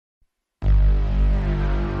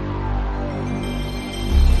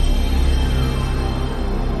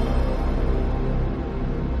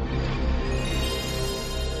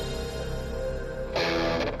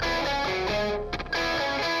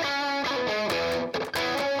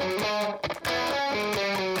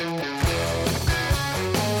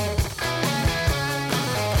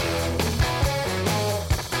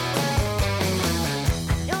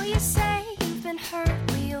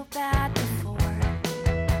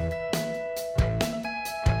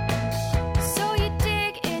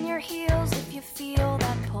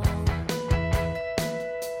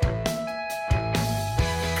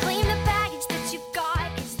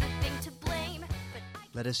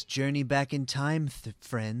Let us journey back in time,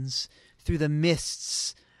 friends, through the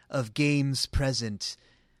mists of games present,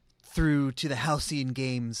 through to the halcyon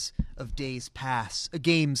games of games past.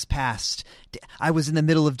 I was in the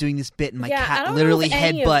middle of doing this bit, and my cat literally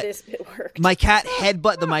my cat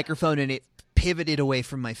headbutt the microphone, and it pivoted away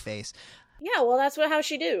from my face. Yeah, well, that's how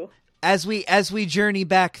she do. As we journey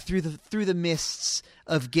back through the mists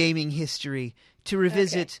of gaming history to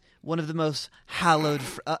revisit one of the most hallowed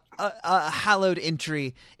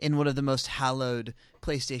entry in one of the most hallowed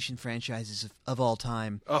PlayStation franchises of all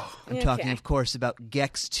time. I'm talking, of course, about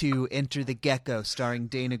Gex 2: Enter the Gecko, starring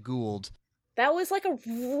Dana Gould. That was like a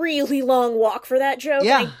really long walk for that joke.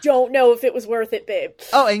 Yeah. I don't know if it was worth it, babe.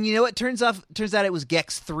 Oh, and you know what? Turns out it was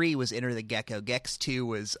Gex 3 was Enter the Gecko. Gex 2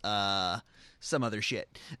 was some other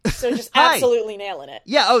shit. So just absolutely nailing it.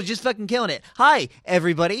 Yeah, just fucking killing it. Hi,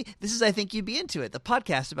 everybody. This is I Think You'd Be Into It, the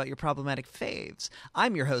podcast about your problematic faves.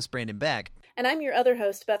 I'm your host, Brandon Bagg. And I'm your other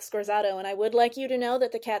host, Beth Scorzato, and I would like you to know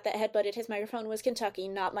that the cat that headbutted his microphone was Kentucky,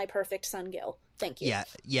 not my perfect son, Gil. Thank you.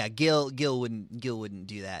 Yeah, Gil wouldn't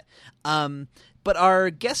do that. But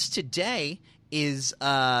our guest today is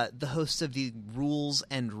the host of the Rules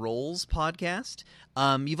and Rolls podcast.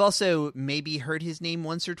 You've also maybe heard his name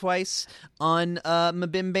once or twice on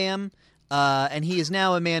Mabim Bam. And he is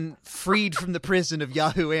now a man freed from the prison of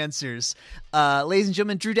Yahoo Answers. Ladies and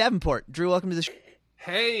gentlemen, Drew Davenport. Drew, welcome to the show.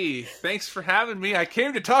 Hey, thanks for having me. I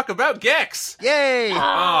came to talk about Gex. Yay!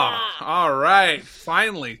 Oh, all right.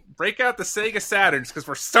 Finally, break out the Sega Saturns because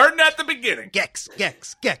we're starting at the beginning. Gex.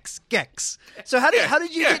 So how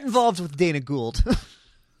did you get involved with Dana Gould?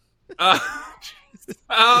 Yep.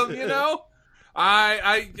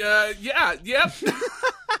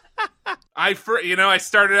 I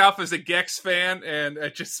started off as a Gex fan, and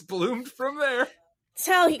it just bloomed from there. That's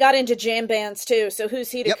how he got into jam bands too. So who's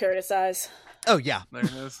he to criticize? Oh yeah, there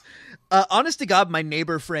it is. Honest to God, my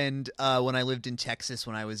neighbor friend, when I lived in Texas,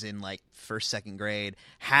 when I was in like second grade,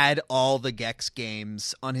 had all the Gex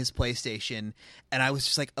games on his PlayStation, and I was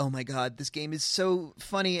just like, oh my God, this game is so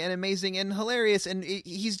funny and amazing and hilarious, and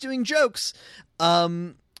he's doing jokes. I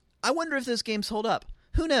wonder if those games hold up.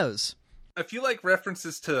 Who knows? If you like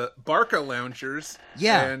references to Barca loungers,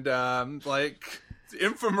 and like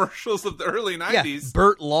infomercials of the early 90s,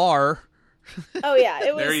 Bert Lahr. Oh yeah,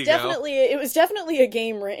 it was definitely a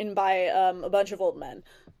game written by a bunch of old men.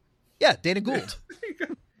 Yeah, Dana Gould.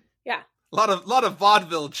 Yeah. A lot of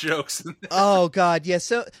vaudeville jokes. Oh God, yeah.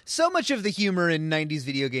 So much of the humor in 90s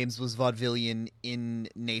video games was vaudevillian in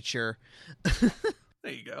nature.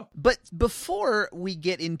 There you go. But before we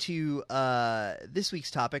get into this week's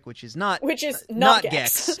topic, which is not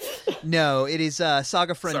Gex. No, it is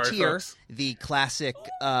Saga Frontier, Sorry, the classic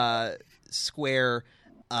Square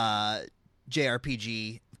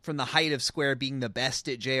JRPG from the height of Square being the best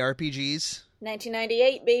at JRPGs.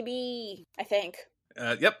 1998, baby, I think.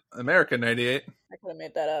 Yep, America 98. I could have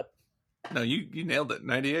made that up. No, you nailed it.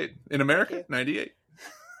 98 in America. 98.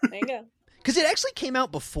 There you go. Because it actually came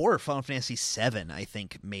out before Final Fantasy VII, I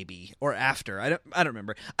think, maybe, or after. I don't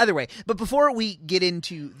remember. Either way, but before we get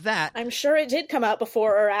into that, I'm sure it did come out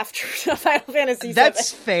before or after Final Fantasy VII.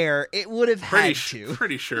 That's fair. It would have had to.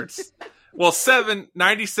 Pretty sure it's. Well,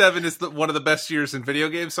 97 is one of the best years in video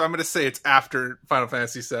games, so I'm going to say it's after Final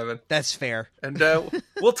Fantasy VII. That's fair, and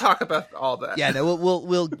we'll talk about all that. Yeah, no,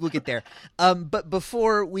 we'll get there. But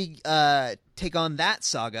before we take on that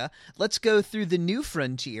saga, let's go through the new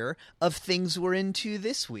frontier of things we're into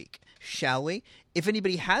this week, shall we? If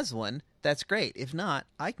anybody has one, that's great. If not,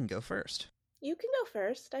 I can go first. You can go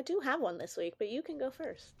first. I do have one this week, but you can go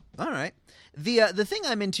first. All right. The thing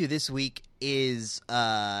I'm into this week is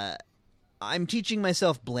I'm teaching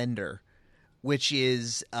myself Blender, which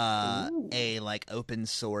is a like open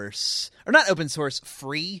source, or not open source,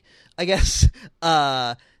 free, I guess,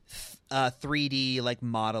 3D like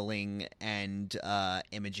modeling and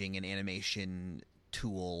imaging and animation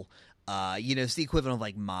tool. It's the equivalent of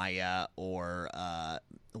like Maya or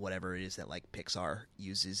whatever it is that like Pixar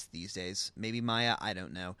uses these days. Maybe Maya, I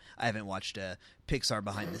don't know. I haven't watched a Pixar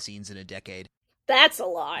behind the scenes in a decade. That's a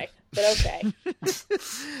lie, but okay.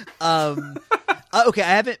 Okay,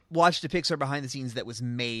 I haven't watched a Pixar behind the scenes that was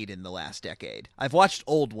made in the last decade. I've watched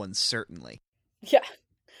old ones, certainly. Yeah. I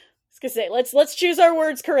was gonna say, let's choose our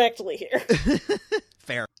words correctly here.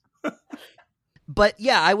 Fair. But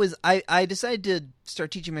yeah, I decided to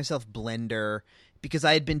start teaching myself Blender because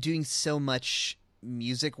I had been doing so much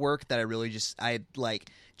music work that I really just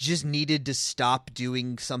needed to stop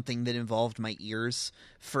doing something that involved my ears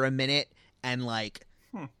for a minute and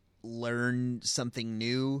learn something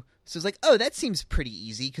new. So it's like, oh, that seems pretty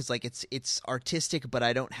easy because like it's artistic, but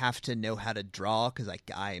I don't have to know how to draw because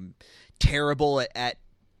I'm terrible at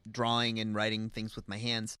drawing and writing things with my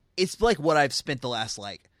hands. It's like what I've spent the last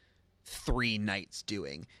like 3 nights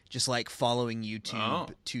doing, just like following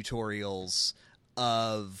YouTube tutorials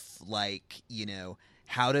of like, you know,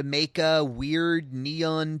 how to make a weird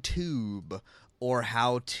neon tube, or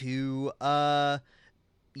how to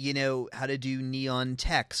you know, how to do neon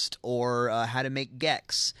text, or how to make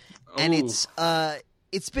gex. And it's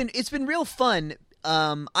been real fun.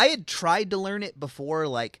 I had tried to learn it before,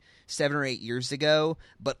 like 7 or 8 years ago,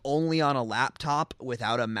 but only on a laptop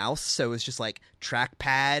without a mouse. So it was just like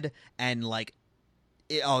trackpad and like,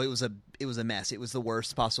 it was a mess. It was the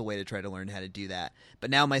worst possible way to try to learn how to do that. But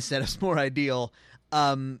now my setup's more ideal.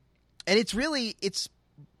 And it's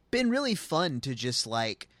been really fun to just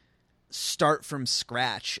like start from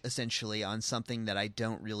scratch essentially on something that I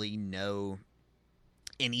don't really know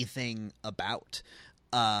anything about.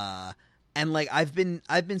 And like I've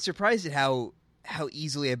been surprised at how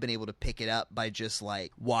easily I've been able to pick it up by just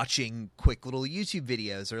like watching quick little YouTube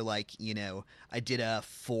videos, or like, you know, I did a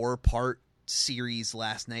 4-part series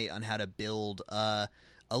last night on how to build a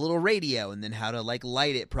little radio, and then how to like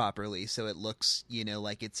light it properly so it looks, you know,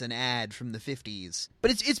 like it's an ad from the 50s.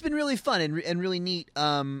 But it's been really fun and really neat,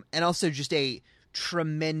 and also just a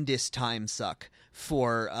tremendous time suck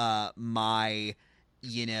for my,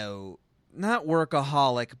 you know, not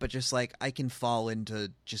workaholic, but just like I can fall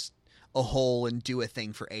into just a hole and do a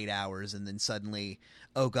thing for 8 hours, and then suddenly,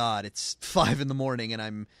 oh god, it's 5 a.m. and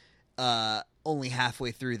I'm only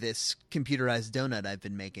halfway through this computerized donut I've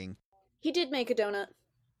been making. He did make a donut.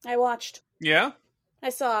 I watched. Yeah? I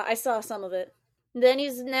saw some of it. Then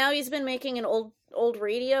he's been making an old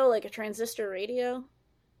radio, like a transistor radio.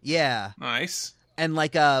 Yeah. Nice. And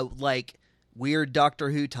like a weird Doctor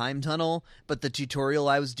Who time tunnel, but the tutorial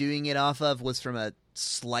I was doing it off of was from a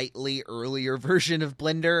slightly earlier version of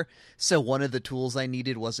Blender, so one of the tools I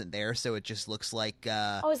needed wasn't there, so it just looks like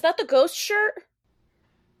Oh, is that the ghost shirt?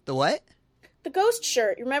 The what? The ghost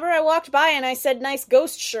shirt. Remember I walked by and I said nice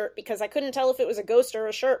ghost shirt because I couldn't tell if it was a ghost or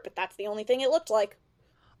a shirt, but that's the only thing it looked like.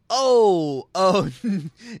 Oh,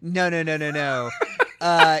 no.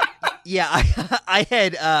 Yeah,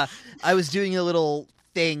 I was doing a little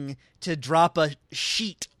thing to drop a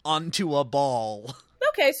sheet onto a ball.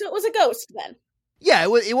 Okay, so it was a ghost then. Yeah,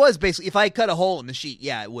 it was basically, if I cut a hole in the sheet,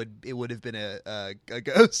 yeah, it would have been a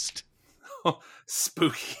ghost. Oh,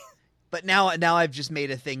 spooky. But now I've just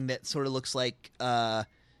made a thing that sort of looks like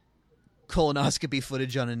colonoscopy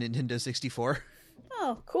footage on a Nintendo 64.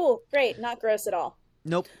 Oh, cool. Great. Not gross at all.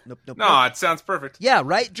 Nope. No, it sounds perfect. Yeah,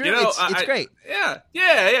 right, Drew? You know, it's great. Yeah.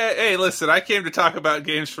 Hey, listen, I came to talk about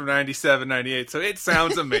games from 97, 98, so it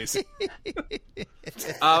sounds amazing.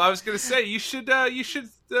 I was going to say, you should put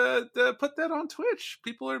that on Twitch.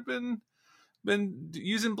 People have been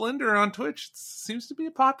using Blender on Twitch. It seems to be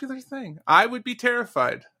a popular thing. I would be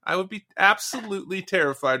terrified. I would be absolutely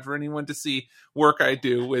terrified for anyone to see work I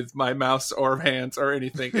do with my mouse or hands or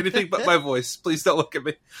anything but my voice. Please don't look at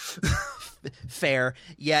me. Fair.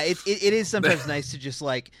 Yeah, it is sometimes nice to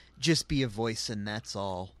just be a voice, and that's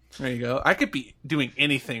all. There you go. I could be doing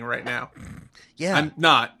anything right now. Yeah. I'm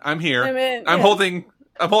not. I'm here. I'm yeah. holding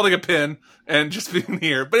a pin and just being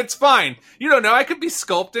here. But it's fine. You don't know. I could be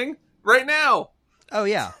sculpting right now. Oh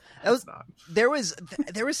yeah. There was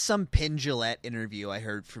some Penn Jillette interview I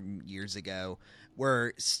heard from years ago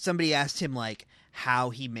where somebody asked him like how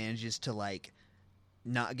he manages to like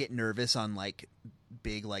not get nervous on like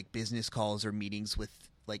big like business calls or meetings with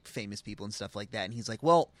like famous people and stuff like that, and he's like,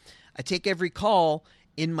 well, I take every call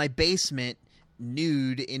in my basement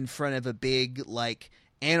nude in front of a big like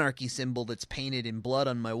anarchy symbol that's painted in blood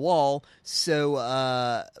on my wall, so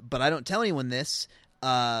but I don't tell anyone this,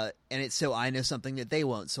 and it's so I know something that they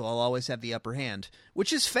won't, so I'll always have the upper hand,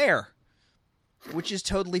 which is fair, which is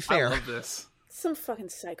totally fair. I love this. Some fucking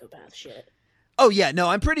psychopath shit. Oh yeah, no,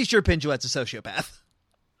 I'm pretty sure Penn Jillette's a sociopath.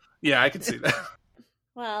 Yeah, I can see that.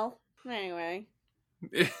 Well, anyway.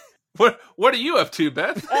 What are you up to,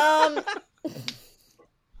 Beth?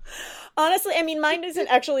 Honestly, I mean, mine isn't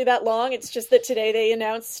actually that long. It's just that today they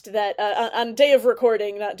announced that, on day of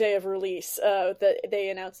recording, not day of release, that they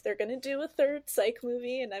announced they're going to do a third Psych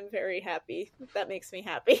movie, and I'm very happy. That makes me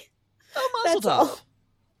happy. Oh, mazel tov.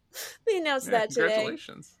 They announced that today.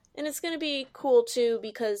 Congratulations. And it's going to be cool, too,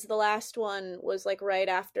 because the last one was, like, right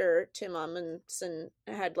after Tim Amundsen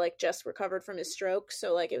had, like, just recovered from his stroke.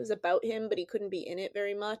 So, like, it was about him, but he couldn't be in it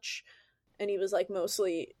very much. And he was, like,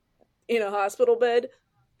 mostly in a hospital bed.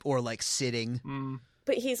 Or, like, sitting. Mm.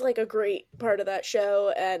 But he's, like, a great part of that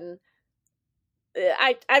show, and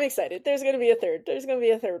I'm excited. There's going to be a third. There's going to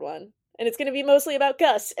be a third one. And it's going to be mostly about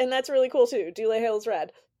Gus, and that's really cool, too. Dule Hale's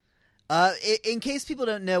rad. In case people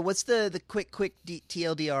don't know, what's the quick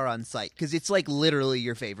TLDR on site? Because it's like literally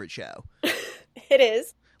your favorite show. It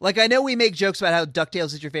is. Like, I know we make jokes about how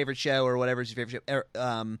DuckTales is your favorite show or whatever is your favorite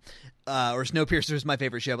show, or Snowpiercer is my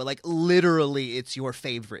favorite show, but like literally it's your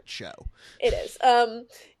favorite show. It is.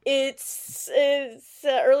 It's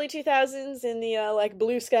early 2000s in the like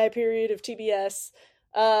blue sky period of TBS.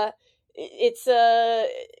 It's a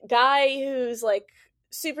guy who's like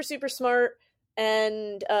super smart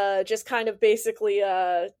and just kind of basically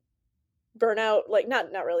burnout, like not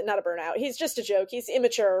really, not a burnout. He's just a joke. He's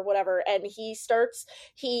immature, whatever. And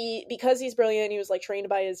because he's brilliant, he was like trained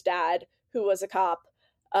by his dad, who was a cop.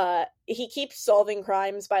 He keeps solving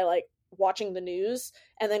crimes by like watching the news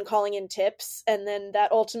and then calling in tips, and then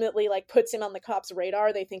that ultimately like puts him on the cops'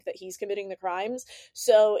 radar. They think that he's committing the crimes,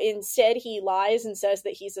 so instead he lies and says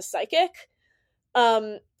that he's a psychic.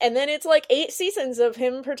 And then it's like 8 seasons of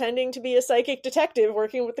him pretending to be a psychic detective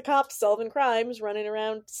working with the cops, solving crimes, running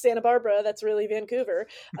around Santa Barbara, that's really Vancouver,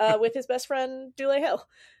 with his best friend Dule Hill.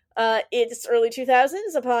 It's early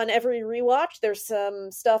 2000s. Upon every rewatch, there's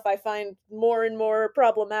some stuff I find more and more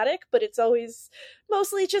problematic, but it's always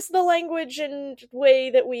mostly just the language and way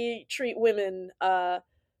that we treat women,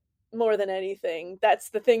 more than anything. That's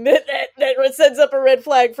the thing that sends up a red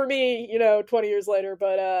flag for me, 20 years later.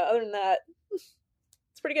 But other than that,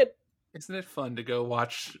 it's pretty good. Isn't it fun to go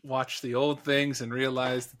watch the old things and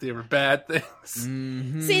realize that they were bad things?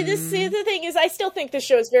 Mm-hmm. See, the thing is, I still think this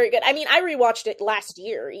show is very good. I mean, I rewatched it last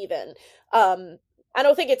year, even. I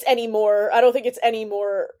don't think it's any more.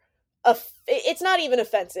 It's not even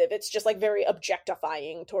offensive. It's just like very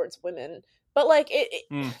objectifying towards women. But like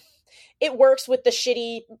it works with the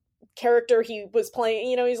shitty character he was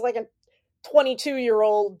playing. He's like a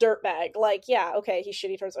 22-year-old dirtbag. Like, yeah, okay, he's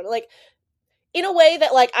shitty towards women. Like, in a way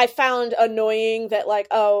that, like, I found annoying, but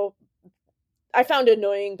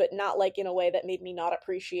not, like, in a way that made me not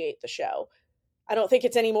appreciate the show. I don't think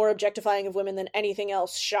it's any more objectifying of women than anything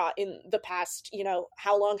else shot in the past,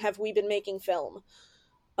 how long have we been making film?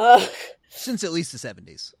 Since at least the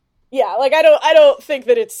 70s. Yeah, like, I don't think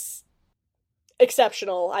that it's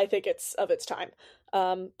exceptional. I think it's of its time.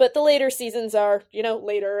 But the later seasons are,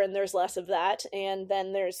 later, and there's less of that. And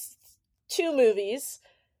then there's 2 movies,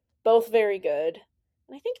 both very good.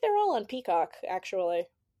 And I think they're all on Peacock, actually.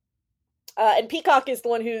 And Peacock is the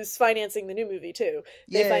one who's financing the new movie, too.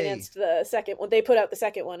 They financed the second one. They put out the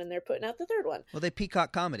second one, and they're putting out the third one. Well, they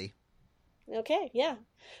Peacock comedy. Okay, yeah.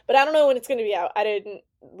 But I don't know when it's going to be out. I didn't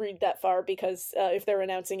read that far, because if they're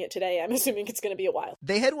announcing it today, I'm assuming it's going to be a while.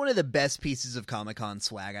 They had one of the best pieces of Comic-Con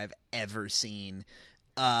swag I've ever seen,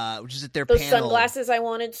 which is at their Those panel. sunglasses I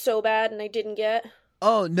wanted so bad, and I didn't get.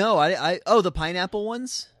 Oh, no. The pineapple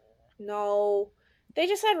ones? No. They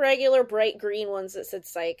just had regular bright green ones that said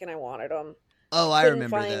psych, and I wanted them. Oh, I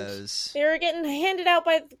remember those. They were getting handed out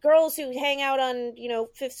by girls who hang out on,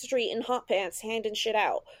 5th Street in hot pants, handing shit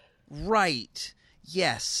out. Right.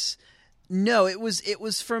 Yes. No, it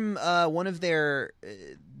was from one of their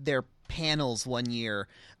panels one year.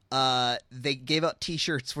 They gave out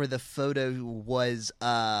T-shirts where the photo was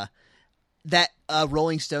that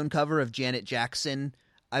Rolling Stone cover of Janet Jackson,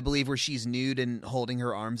 I believe, where she's nude and holding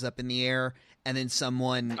her arms up in the air, and then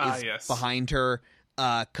someone is behind her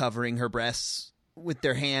covering her breasts with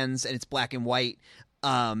their hands, and it's black and white.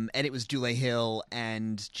 And it was Dule Hill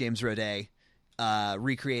and James Roday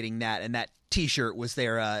recreating that, and that T-shirt was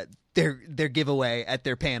their giveaway at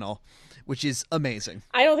their panel, which is amazing.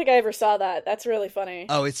 I don't think I ever saw that. That's really funny.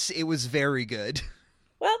 Oh, it was very good.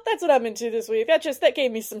 Well, that's what I'm into this week. That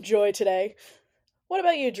gave me some joy today. What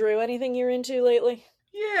about you, Drew? Anything you're into lately?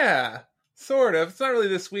 Yeah, sort of. It's not really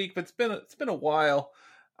this week, but it's been a while.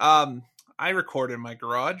 I record in my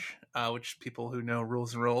garage, which people who know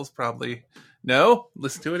Rules and Rolls probably know.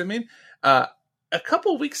 Listen to it, I mean. A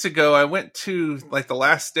couple weeks ago, I went to like the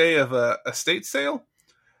last day of a estate sale,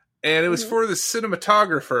 and it was for the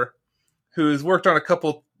cinematographer who's worked on a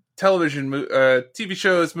couple television, TV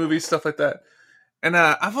shows, movies, stuff like that. And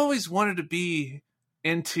I've always wanted to be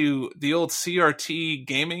into the old CRT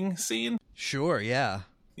gaming scene. Sure, yeah.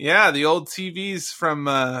 Yeah, the old TVs from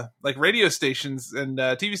like radio stations and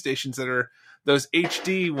TV stations that are those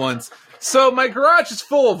HD ones. So my garage is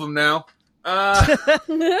full of them now.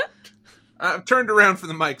 I've turned around for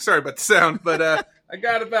the mic. Sorry about the sound, but I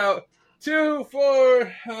got about 2,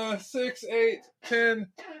 4, 6, 8, 10,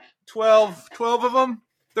 12 of them.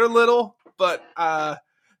 They're little, but the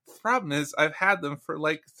problem is I've had them for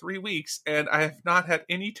like 3 weeks, and I have not had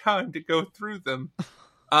any time to go through them.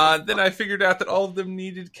 Then I figured out that all of them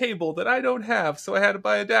needed cable that I don't have, so I had to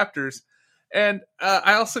buy adapters. And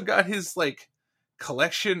I also got his like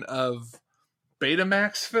collection of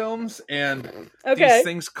Betamax films and Okay. these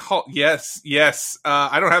things called yes.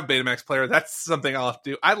 I don't have a Betamax player. That's something I'll have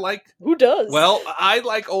to do. Who does? Well, I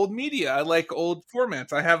like old media. I like old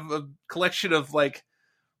formats. I have a collection of like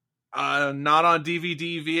not on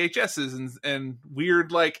DVD VHSs and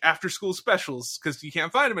weird like after school specials because you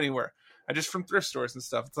can't find them anywhere. I just from thrift stores and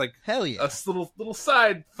stuff. It's like Hell yeah. a little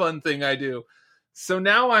side fun thing I do. So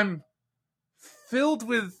now I'm filled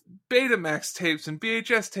with Betamax tapes and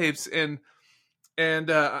VHS tapes and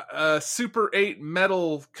Super 8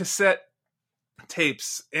 metal cassette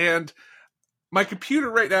tapes, and my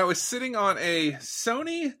computer right now is sitting on a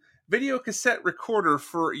Sony video cassette recorder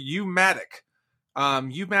for U-Matic.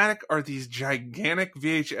 U-Matic are these gigantic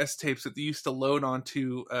VHS tapes that they used to load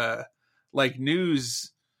onto like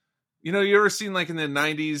news. You know, you ever seen like in the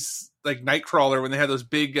 90s like Nightcrawler when they had those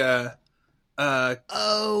big cameras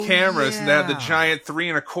and they had the giant 3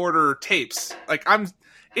 1/4 tapes. Like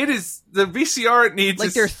it is the VCR. It needs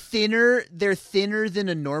like they're thinner than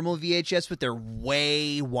a normal VHS, but they're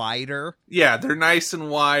way wider. Yeah, they're nice and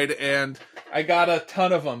wide, and I got a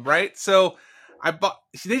ton of them. Right, so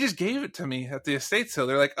they just gave it to me at the estate sale.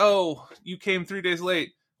 They're like, "Oh, you came 3 days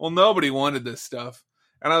late." Well, nobody wanted this stuff,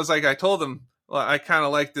 and I was like, I told them, well, I kind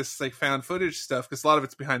of like this like found footage stuff because a lot of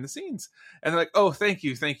it's behind the scenes, and they're like, "Oh, thank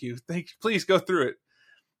you, please go through it."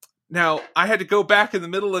 Now I had to go back in the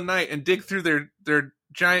middle of the night and dig through their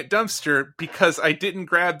giant dumpster because I didn't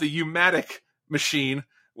grab the U-Matic machine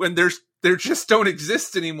when they just don't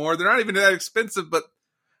exist anymore. They're not even that expensive, but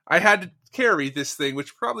I had to carry this thing,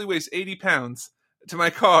 which probably weighs 80 pounds, to my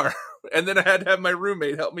car, and then I had to have my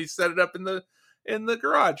roommate help me set it up in the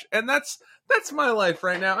garage. And that's my life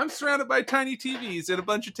right now. I'm surrounded by tiny TVs and a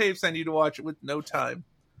bunch of tapes I need to watch with no time.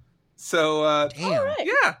 So, damn. Right.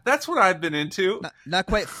 Yeah, that's what I've been into. Not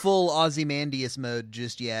quite full Ozymandias mode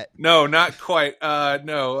just yet. No, not quite.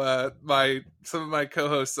 No, some of my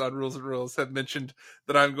co-hosts on Rules and Rules have mentioned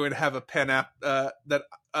that I'm going to have a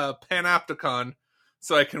Panopticon,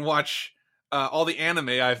 so I can watch all the anime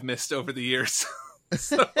I've missed over the years.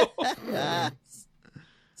 So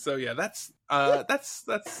yeah, that's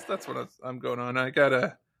what I'm going on. Nice.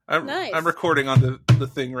 I'm recording on the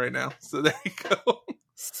thing right now. So there you go.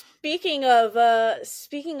 Speaking of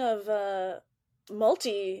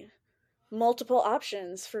multiple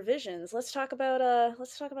options for visions, let's talk about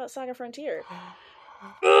Saga Frontier.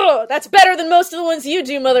 Ugh, that's better than most of the ones you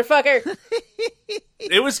do, motherfucker.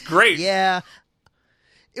 It was great. Yeah.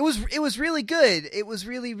 It was really good. It was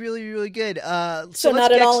really, really, really good. So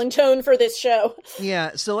not at all in tone for this show.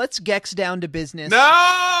 Yeah, so let's Gex down to business. No!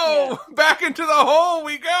 Yeah. Back into the hole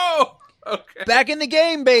we go! Okay. Back in the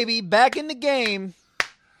game, baby. Back in the game.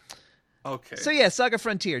 Okay. So yeah, Saga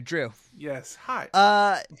Frontier, Drew. Yes.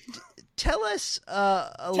 Hi. Tell us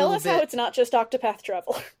Tell us how it's not just Octopath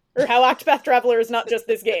Traveler. Or how Octopath Traveler is not just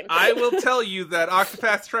this game. I will tell you that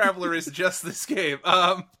Octopath Traveler is just this game.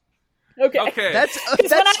 Okay. That's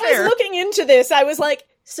When I fair. was looking into this, I was like,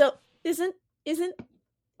 so isn't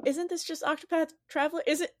this just Octopath Traveler?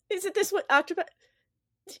 Isn't this what Octopath?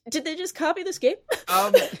 Did they just copy this game?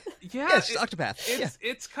 Yeah. Yes, Octopath.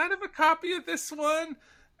 It's kind of a copy of this one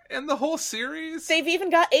and the whole series. They've even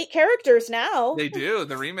got 8 characters now. They do,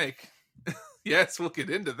 the remake. Yes, we'll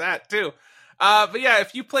get into that too. But yeah,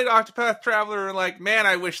 if you played Octopath Traveler and like, man,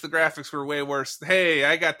 I wish the graphics were way worse. Hey,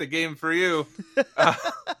 I got the game for you.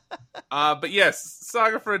 But yes,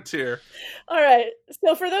 Saga Frontier. All right.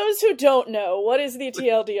 So for those who don't know, what is the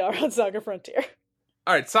TLDR on Saga Frontier?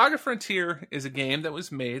 All right, Saga Frontier is a game that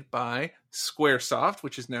was made by Squaresoft,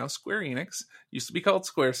 which is now Square Enix. Used to be called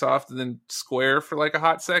Squaresoft, and then Square for like a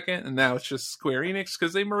hot second, and now it's just Square Enix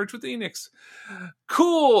because they merged with Enix.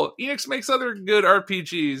 Cool! Enix makes other good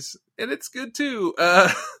RPGs, and it's good too.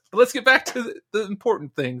 But let's get back to the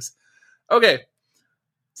important things. Okay,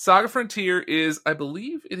 Saga Frontier is, I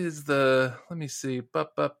believe it is let me see,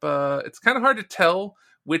 it's kind of hard to tell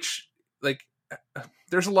which, like,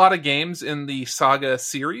 there's a lot of games in the Saga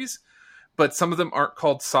series, but some of them aren't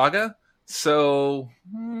called Saga, so...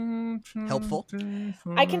 Helpful.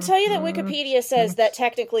 I can tell you that Wikipedia says that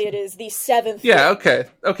technically it is the 7th Yeah, game.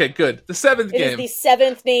 okay, good. The 7th game. It is the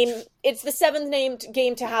 7th name. It's the 7th named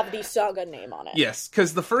game to have the Saga name on it. Yes,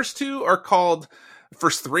 because the first 3 are called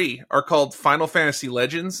Final Fantasy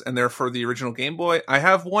Legends, and they're for the original Game Boy. I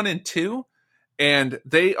have 1 and 2, and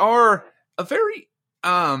they are a very...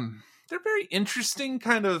 they're very interesting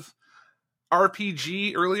kind of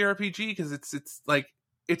RPG, early RPG, because it's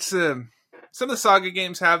some of the Saga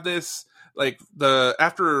games have this, like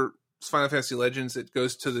after Final Fantasy Legends, it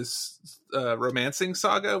goes to this romancing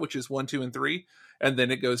saga, which is 1, 2, and 3, and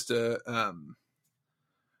then it goes to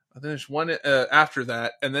then there's one after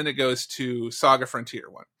that, and then it goes to Saga Frontier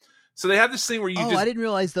 1. So they have this thing where you I didn't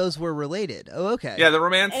realize those were related. Oh, okay. Yeah, the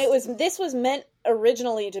romance... And this was meant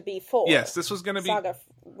originally to be 4. Yes, this was going to be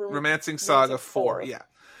Romancing Saga 4, yeah.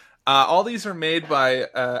 All these are made by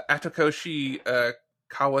Atokoshi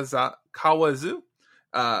Kawazu.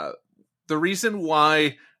 The reason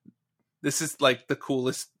why this is like the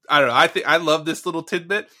coolest... I don't know, I love this little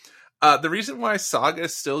tidbit. The reason why Saga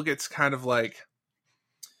still gets kind of like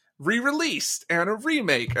re-released and a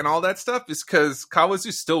remake and all that stuff is because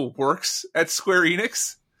Kawazu still works at Square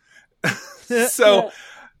Enix. So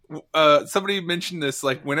somebody mentioned this,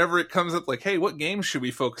 like whenever it comes up like, hey, what games should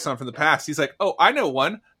we focus on from the past? He's like, oh, I know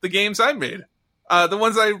one. The games I made. The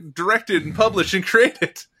ones I directed and published and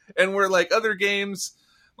created. And where like other games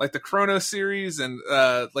like the Chrono series and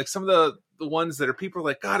like some of the ones that are people are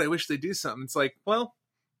like, God, I wish they do something. It's like, well,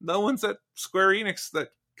 no one's at Square Enix that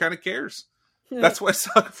kind of cares. That's why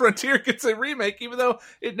Saga Frontier gets a remake, even though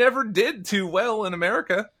it never did too well in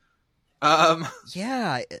America.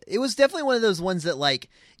 Yeah, it was definitely one of those ones that like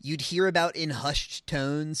you'd hear about in hushed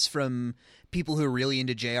tones from people who are really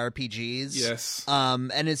into JRPGs. Yes.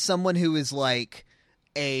 And as someone who is like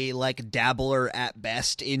a dabbler at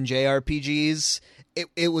best in JRPGs,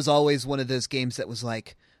 it was always one of those games that was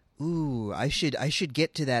like, ooh, I should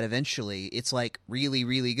get to that eventually. It's like really,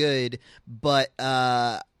 really good, but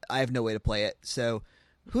I have no way to play it, so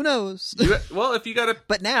who knows? Well, if you got to...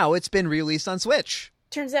 But now it's been released on Switch.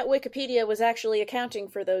 Turns out Wikipedia was actually accounting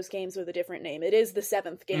for those games with a different name. It is the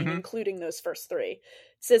 7th game, including those first 3. It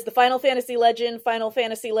says the Final Fantasy Legend, Final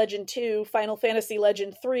Fantasy Legend 2, Final Fantasy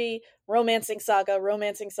Legend 3, Romancing Saga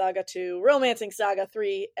 2, Romancing Saga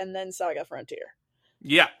 3, and then Saga Frontier.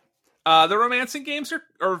 Yeah. The romancing games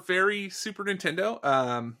are very Super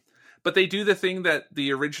Nintendo, but they do the thing that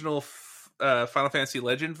the original Final Fantasy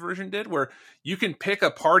Legend version did, where you can pick a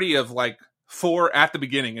party of like 4 at the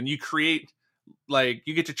beginning, and you create like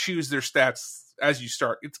you get to choose their stats as you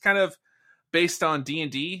start. It's kind of based on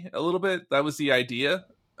D&D a little bit. That was the idea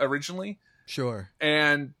originally. Sure.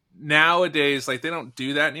 And nowadays, like they don't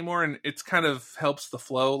do that anymore, and it's kind of helps the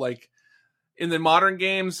flow. Like in the modern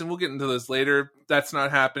games, and we'll get into this later, that's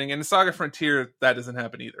not happening. And in Saga Frontier, that doesn't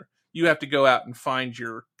happen either. You have to go out and find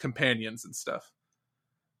your companions and stuff.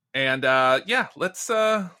 And yeah, let's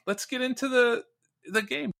get into the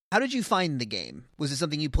game. How did you find the game? Was it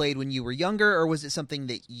something you played when you were younger, or was it something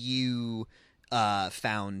that you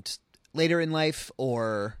found later in life?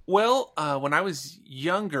 Or well, when I was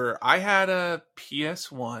younger, I had a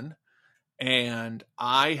PS1, and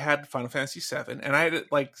I had Final Fantasy VII, and I had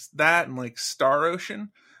like that and like Star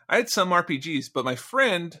Ocean. I had some RPGs, but my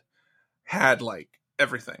friend had like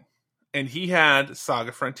everything, and he had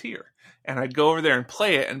Saga Frontier. And I'd go over there and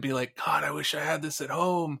play it and be like, God, I wish I had this at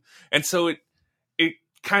home. And so it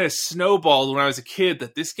kind of snowballed when I was a kid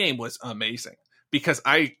that this game was amazing because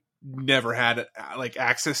I never had like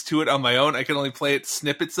access to it on my own. I could only play it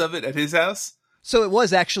snippets of it at his house. So it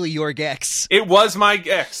was actually your Gex. It was my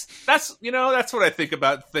Gex. That's what I think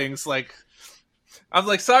about things. Like I'm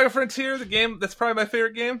like Saga Frontier, the game that's probably my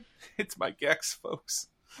favorite game. It's my Gex, folks.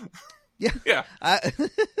 Yeah. Yeah.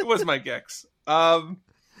 It was my Gex.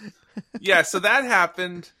 Yeah, so that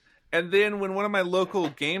happened, and then when one of my local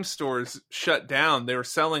game stores shut down, they were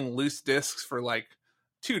selling loose discs for like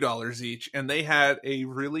 $2 each, and they had a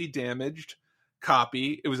really damaged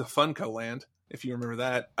copy. It was a Funko Land, if you remember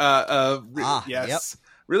that. Yes, yep.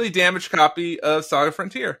 Really damaged copy of Saga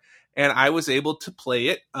Frontier, and I was able to play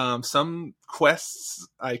it. Some quests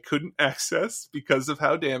I couldn't access because of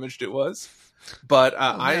how damaged it was, but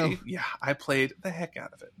I played the heck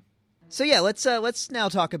out of it. So yeah, let's now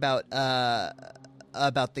talk about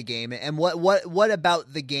the game and what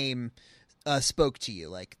about the game spoke to you,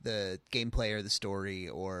 like the gameplay or the story,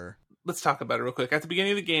 or let's talk about it real quick. At the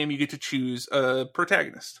beginning of the game, you get to choose a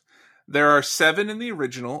protagonist. There are 7 in the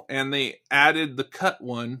original, and they added the cut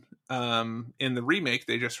one in the remake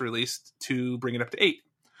they just released to bring it up to 8.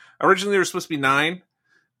 Originally, there were supposed to be 9,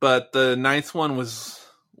 but the 9th one was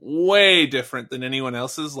way different than anyone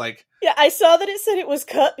else's. Like, yeah, I saw that it said it was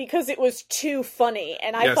cut because it was too funny,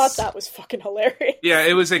 and I thought that was fucking hilarious. Yeah,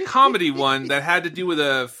 it was a comedy one that had to do with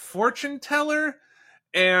a fortune teller,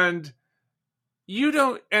 and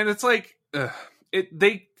it's like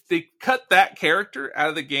they cut that character out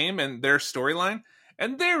of the game and their storyline,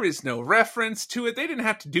 and there is no reference to it. They didn't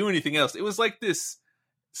have to do anything else. It was like this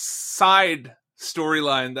side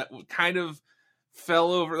storyline that kind of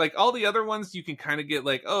fell over. Like all the other ones, you can kind of get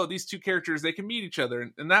like, oh, these two characters, they can meet each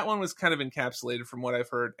other, and that one was kind of encapsulated from what I've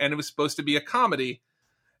heard, and it was supposed to be a comedy,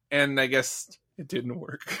 and I guess it didn't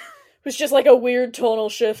work. was just like a weird tonal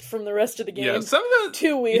shift from the rest of the game. Yeah, some of the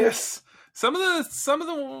too weird. Yes, some of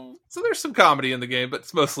the so there's some comedy in the game, but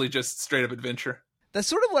it's mostly just straight up adventure. That's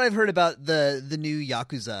sort of what I've heard about the new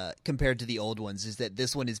Yakuza compared to the old ones, is that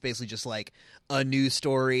this one is basically just like a new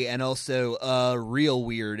story and also real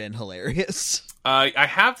weird and hilarious. I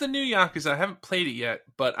have the new Yakuza. I haven't played it yet,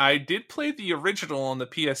 but I did play the original on the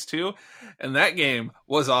PS2, and that game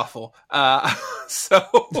was awful. So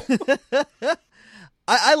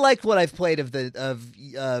I liked what I've played of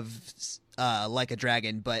Like a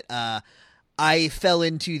Dragon, but I fell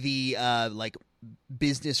into the like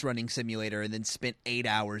business running simulator and then spent 8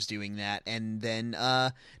 hours doing that, and then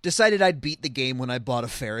decided I'd beat the game when I bought a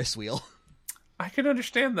Ferris wheel. I can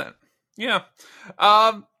understand that. Yeah.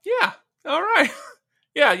 Yeah. All right.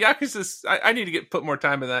 Yeah, Yakuza's... I need to put more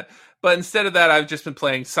time in that. But instead of that, I've just been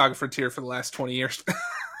playing Saga Frontier for the last 20 years.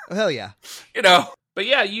 Oh, hell yeah. You know. But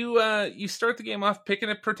yeah, you start the game off picking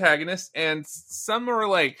a protagonist, and some are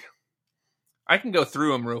like... I can go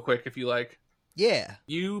through them real quick if you like. Yeah.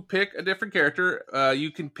 You pick a different character.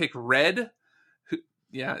 You can pick Red.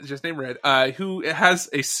 It's just named Red. Who has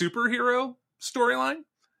a superhero storyline.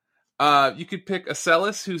 You could pick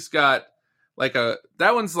Acellus, who's got like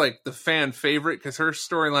that one's like the fan favorite because her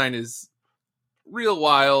storyline is real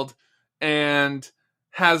wild and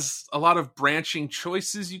has a lot of branching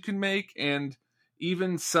choices you can make, and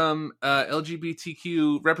even some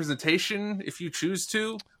LGBTQ representation if you choose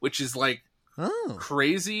to, which is like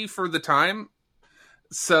crazy for the time.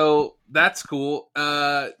 So that's cool.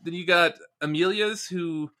 Then you got Amelia's,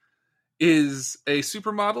 who is a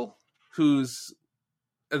supermodel who's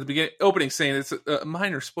at the opening scene, it's a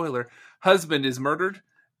minor spoiler, husband is murdered,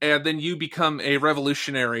 and then you become a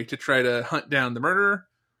revolutionary to try to hunt down the murderer.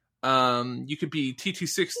 You could be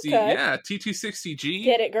T260. Okay. Yeah, T260G.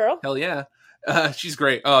 Get it, girl? Hell yeah. She's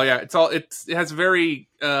great. Oh yeah, it has very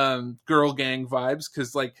girl gang vibes,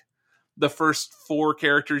 because like the first 4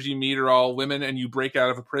 characters you meet are all women, and you break out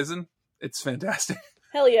of a prison. It's fantastic.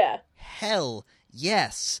 Hell yeah. Hell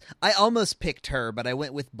yes. I almost picked her, but I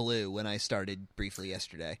went with Blue when I started briefly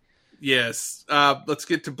yesterday. Yes. Let's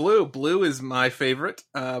get to Blue. Blue is my favorite.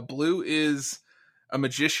 Blue is a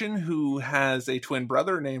magician who has a twin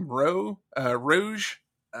brother named Rouge.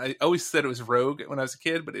 I always said it was Rogue when I was a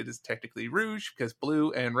kid, but it is technically Rouge, because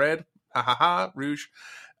blue and red. Ha ha ha, Rouge.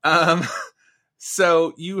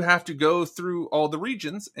 So you have to go through all the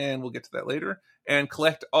regions, and we'll get to that later, and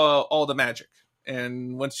collect all the magic.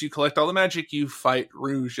 And once you collect all the magic, you fight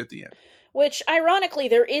Rouge at the end. Which, ironically,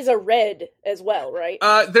 there is a red as well, right?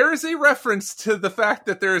 There is a reference to the fact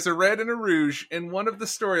that there is a red and a Rouge. In one of the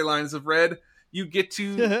storylines of Red, you get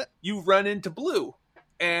to, you run into Blue.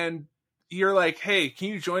 And you're like, hey, can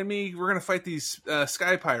you join me? We're going to fight these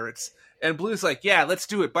sky pirates. And Blue's like, yeah, let's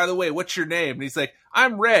do it. By the way, what's your name? And he's like,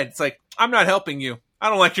 I'm Red. It's like, I'm not helping you. I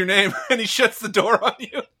don't like your name. And he shuts the door on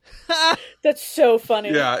you. That's so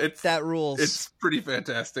funny. Yeah, that rules. It's pretty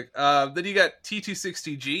fantastic. Then you got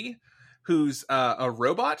T260G, who's a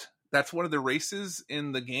robot. That's one of the races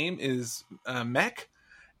in the game is mech.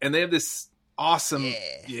 And they have this awesome,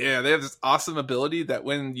 they have this awesome ability that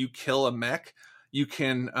when you kill a mech, you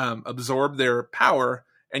can absorb their power,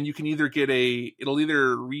 and you can either get it'll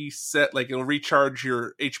either reset, like it'll recharge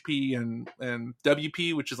your HP and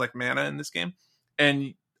WP, which is like mana in this game,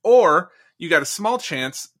 or you got a small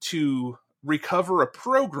chance to recover a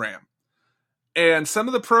program. And some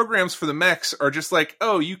of the programs for the mechs are just like,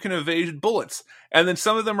 oh, you can evade bullets. And then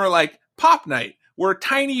some of them are like Pop Night, where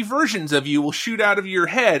tiny versions of you will shoot out of your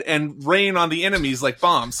head and rain on the enemies like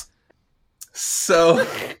bombs. So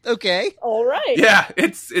okay, all right, yeah,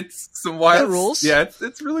 it's some wild rules. Yeah,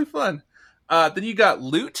 it's really fun. Then you got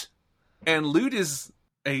Loot, and Loot is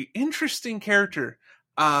a interesting character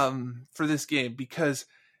for this game, because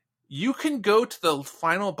you can go to the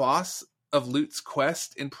final boss of Loot's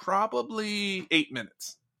quest in probably 8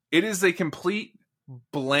 minutes. It is a complete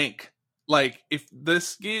blank. Like, if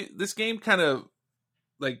this game kind of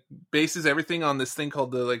like bases everything on this thing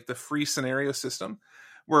called the free scenario system,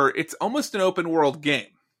 where it's almost an open world game.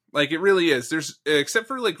 Like, it really is. There's, except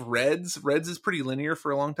for like Reds is pretty linear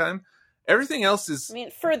for a long time. Everything else is... I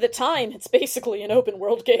mean, for the time, it's basically an open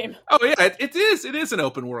world game. Oh yeah, it is. It is an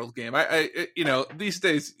open world game. I these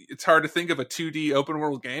days it's hard to think of a 2D open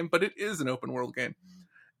world game, but it is an open world game.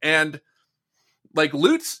 And like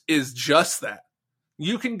Loots is just that.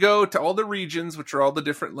 You can go to all the regions, which are all the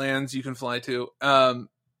different lands you can fly to.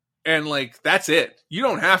 And like, that's it. You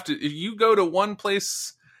don't have to, if you go to one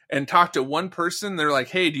place and talk to one person, they're like,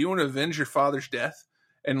 hey, do you want to avenge your father's death?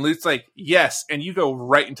 And Loot's like, yes. And you go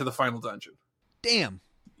right into the final dungeon. Damn.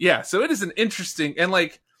 Yeah. So it is an interesting, and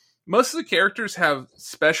like, most of the characters have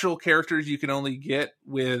special characters you can only get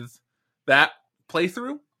with that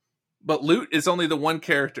playthrough, but Loot is only the one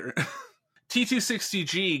character.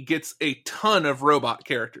 T260G gets a ton of robot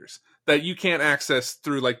characters that you can't access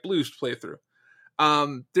through like Blue's playthrough. I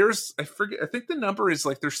think the number is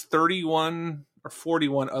like there's 31 or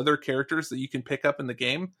 41 other characters that you can pick up in the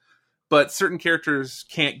game, but certain characters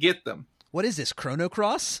can't get them. What is this, Chrono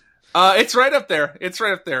Cross? It's right up there.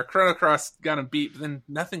 Chrono Cross got him beat, but then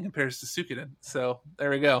nothing compares to Suikoden. So there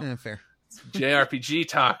we go. Fair. JRPG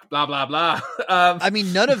talk, blah, blah, blah. I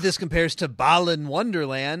mean, none of this compares to Balan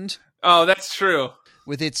Wonderland. Oh, that's true.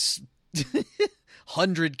 With its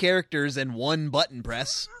 100 characters and one button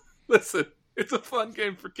press. Listen, it's a fun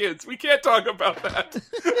game for kids. We can't talk about that.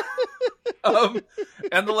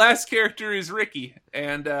 And the last character is Ricky.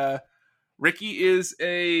 And Ricky is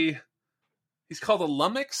he's called a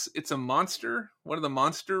Lummox. It's a monster. One of the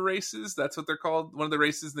monster races. That's what they're called. One of the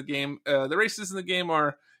races in the game. The races in the game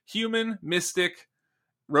are human, mystic,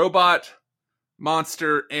 robot,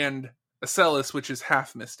 monster, and Acellus, which is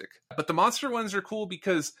half mystic. But the monster ones are cool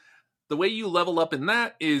because the way you level up in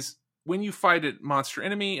that is when you fight a monster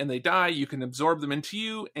enemy and they die, you can absorb them into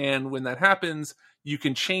you. And when that happens, you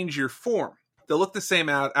can change your form. They'll look the same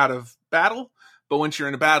out of battle, but once you're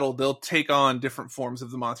in a battle, they'll take on different forms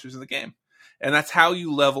of the monsters in the game. And that's how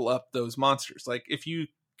you level up those monsters. Like, if you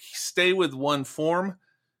stay with one form,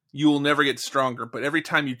 you will never get stronger. But every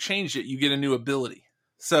time you change it, you get a new ability.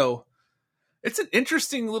 So it's an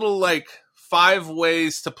interesting little, like, 5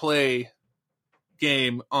 ways to play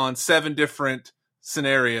game on 7 different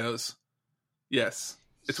scenarios. Yes,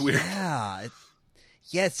 it's weird.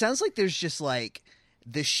 Yeah, it sounds like there's just, like,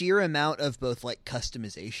 the sheer amount of both, like,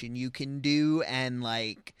 customization you can do and,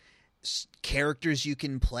 like, characters you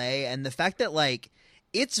can play, and the fact that, like,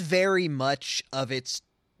 it's very much of its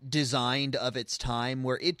designed of its time,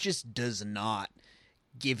 where it just does not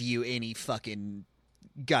give you any fucking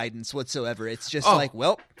guidance whatsoever. It's just like,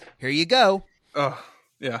 well, here you go. Oh,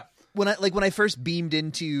 yeah. When I first beamed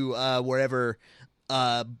into wherever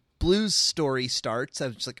Blue's story starts, I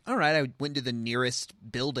was just like, all right, I went to the nearest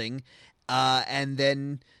building, and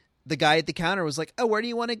then the guy at the counter was like, oh, where do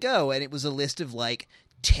you want to go? And it was a list of, like,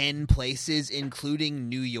 10 places, including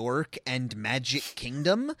New York and Magic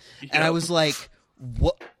Kingdom. Yep. And I was like,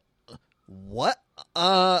 what?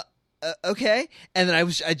 Okay. And then I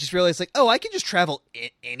just realized, like, oh, I can just travel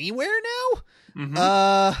anywhere now?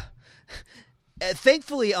 Mm-hmm.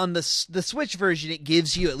 Thankfully, on the Switch version, it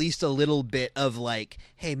gives you at least a little bit of, like,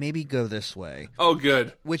 hey, maybe go this way. Oh,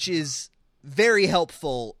 good. Which is very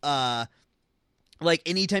helpful. Like,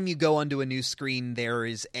 anytime you go onto a new screen, there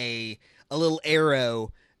is a little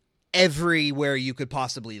arrow everywhere you could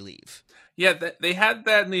possibly leave. Yeah, they had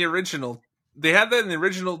that in the original. They had that in the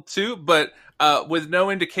original too, but with no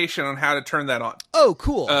indication on how to turn that on. Oh,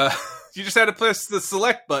 cool. You just had to press the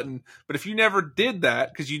select button, but if you never did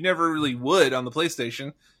that, because you never really would on the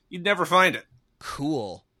PlayStation, you'd never find it.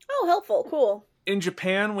 Cool. Oh, helpful. Cool. In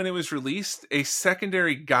Japan, when it was released, a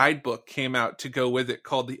secondary guidebook came out to go with it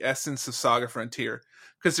called The Essence of Saga Frontier,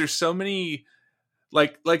 because there's so many...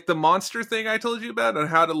 Like the monster thing I told you about and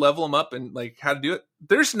how to level them up and, like, how to do it.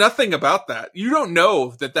 There's nothing about that. You don't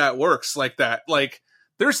know that works like that. Like,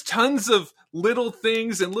 there's tons of little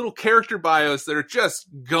things and little character bios that are just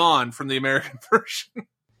gone from the American version.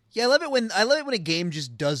 Yeah, I love it when a game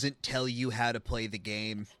just doesn't tell you how to play the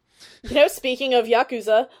game. You know, speaking of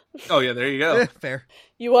Yakuza. Oh yeah, there you go. Fair.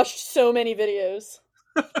 You watched so many videos.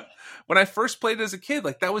 When I first played it as a kid,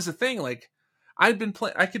 like, that was the thing. Like, I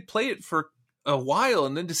could play it for a while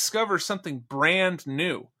and then discover something brand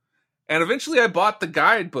new, and eventually I bought the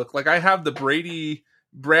guidebook. Like, I have the Brady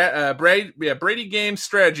game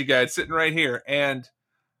strategy guide sitting right here, and,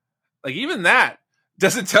 like, even that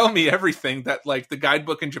doesn't tell me everything that, like, the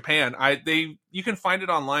guidebook in Japan. You can find it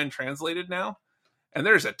online translated now, and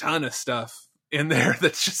there's a ton of stuff in there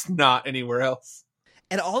that's just not anywhere else.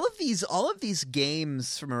 And all of these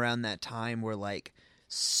games from around that time were, like,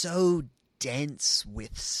 so dense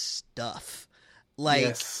with stuff. Like,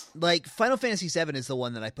 yes. Like Final Fantasy VII is the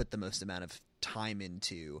one that I put the most amount of time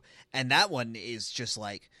into, and that one is just,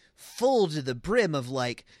 like, full to the brim of,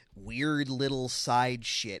 like, weird little side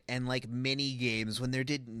shit and, like, mini games when there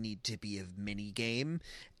didn't need to be a mini game,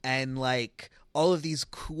 and, like, all of these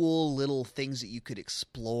cool little things that you could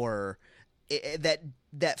explore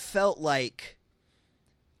that felt like,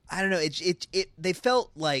 I don't know, they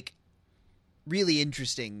felt like really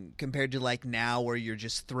interesting compared to, like, now where you're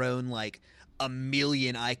just thrown, like, a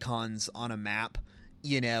million icons on a map,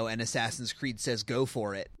 you know, and Assassin's Creed says go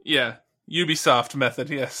for it. Yeah, Ubisoft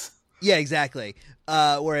method, yes. Yeah, exactly.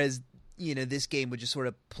 Whereas, this game would just sort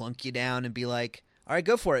of plunk you down and be like, all right,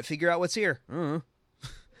 go for it. Figure out what's here.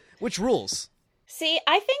 Which rules? See,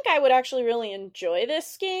 I think I would actually really enjoy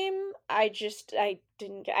this game. I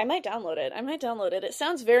might download it. It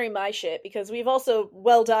sounds very my shit, because we've also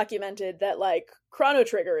well documented that, like, Chrono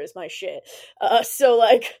Trigger is my shit. So,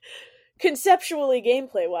 like, conceptually,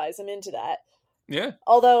 gameplay-wise, I'm into that. Yeah.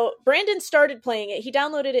 Although, Brandon started playing it. He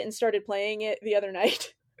downloaded it and started playing it the other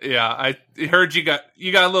night. Yeah, I heard you got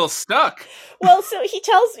a little stuck. Well, so he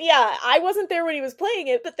tells, I wasn't there when he was playing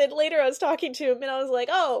it, but then later I was talking to him and I was like,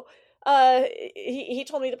 he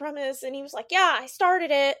told me the premise and he was like, yeah, I started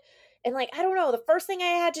it. And like, I don't know, the first thing I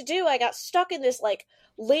had to do, I got stuck in this like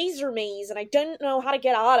laser maze and I didn't know how to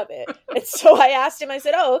get out of it. And so I asked him, I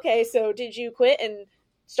said, oh, okay, so did you quit and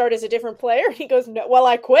start as a different player? And he goes, no, well,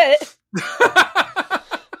 I quit.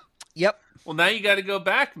 Yep. Well, now you got to go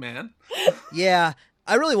back, man. Yeah.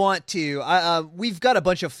 I really want to. We've got a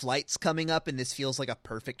bunch of flights coming up, and this feels like a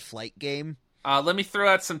perfect flight game. Let me throw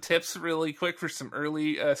out some tips really quick for some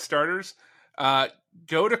early starters.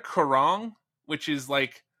 Go to Kerrang, which is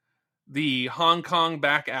like the Hong Kong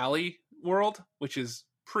back alley world, which is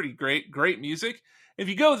pretty great music. If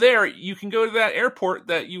you go there, you can go to that airport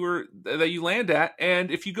that you land at, and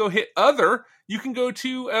if you go hit other, you can go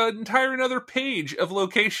to an entire another page of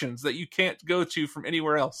locations that you can't go to from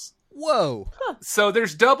anywhere else. Whoa. Huh. So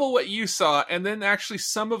there's double what you saw, and then actually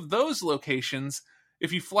some of those locations,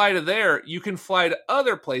 if you fly to there, you can fly to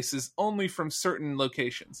other places only from certain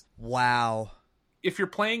locations. Wow. If you're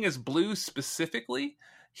playing as Blue specifically,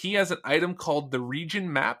 he has an item called the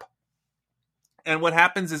region map. And what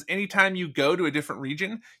happens is anytime you go to a different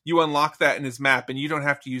region, you unlock that in his map, and you don't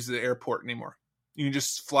have to use the airport anymore. You can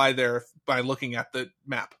just fly there by looking at the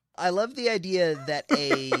map. I love the idea that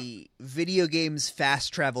a video game's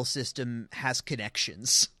fast travel system has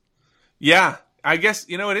connections. Yeah, I guess,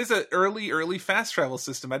 it is an early fast travel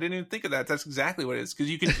system. I didn't even think of that. That's exactly what it is,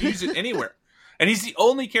 because you can use it anywhere. And he's the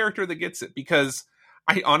only character that gets it, because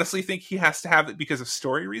I honestly think he has to have it because of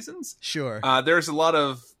story reasons. Sure. There's a lot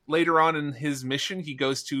of, later on in his mission, he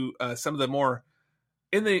goes to some of the more,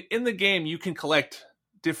 in the game, you can collect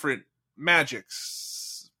different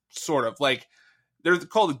magics, sort of, like, they're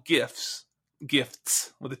called gifts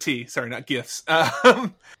with a T. Sorry, not gifts.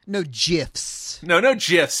 No GIFs. No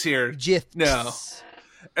GIFs here. GIFs. No.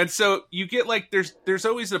 And so you get like there's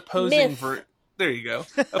always opposing there you go.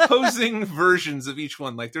 Opposing versions of each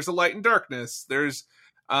one. Like there's a light and darkness. There's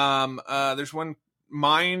one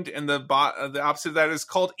mind, and the opposite of that is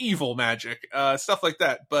called evil magic. Stuff like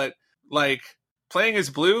that. But like playing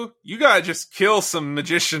as Blue, you gotta just kill some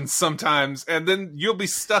magicians sometimes, and then you'll be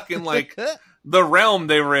stuck in like the realm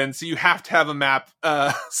they were in, so you have to have a map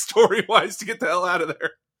story-wise to get the hell out of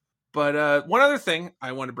there. But one other thing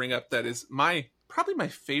I want to bring up that is probably my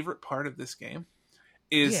favorite part of this game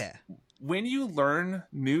is when you learn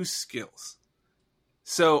new skills.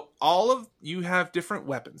 So you have different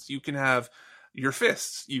weapons. You can have your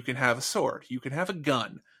fists, you can have a sword, you can have a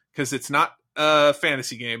gun, because it's not a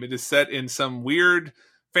fantasy game. It is set in some weird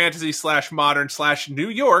fantasy / modern / New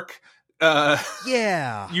York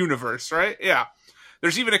universe, right? Yeah.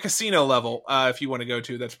 There's even a casino level if you want to go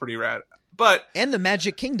to. That's pretty rad. And the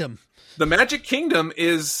Magic Kingdom. The Magic Kingdom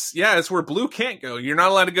is it's where Blue can't go. You're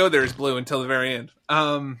not allowed to go there as Blue until the very end.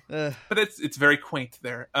 But it's very quaint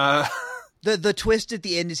there. The twist at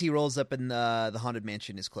the end is he rolls up and the Haunted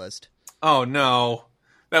Mansion is closed. Oh no.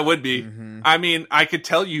 That would be. Mm-hmm. I mean, I could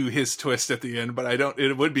tell you his twist at the end, but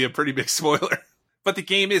it would be a pretty big spoiler. But the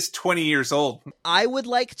game is 20 years old. I would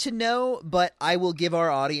like to know, but I will give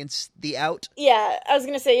our audience the out. Yeah, I was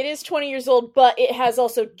going to say, it is 20 years old, but it has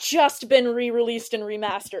also just been re-released and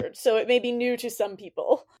remastered, so it may be new to some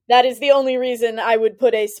people. That is the only reason I would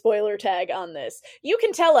put a spoiler tag on this. You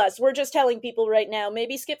can tell us. We're just telling people right now.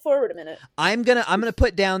 Maybe skip forward a minute. I'm gonna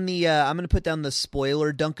put down the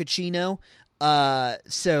spoiler Dunkachino.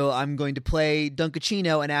 So I'm going to play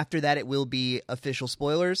Dunkachino, and after that it will be official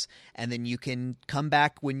spoilers, and then you can come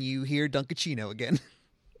back when you hear Dunkachino again.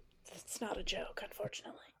 It's not a joke,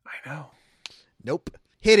 unfortunately. I know. Nope.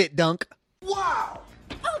 Hit it, Dunk. Wow!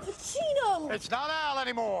 Al Pacino! It's not Al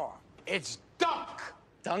anymore. It's Dunk.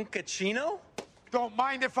 Dunkachino? Don't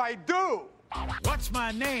mind if I do. What's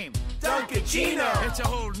my name? Dunkachino. It's a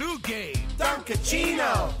whole new game.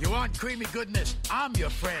 Dunkachino. You want creamy goodness? I'm your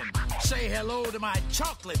friend. Say hello to my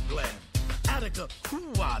chocolate blend. Attica,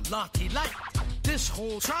 hoo-ah, lottie light. This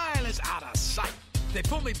whole trial is out of sight. They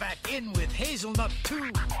pull me back in with hazelnut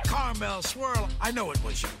too. Caramel swirl, I know it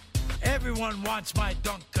was you. Everyone wants my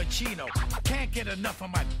Dunkachino. Can't get enough of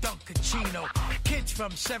my Dunkachino. Kids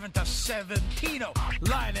from 7 to 17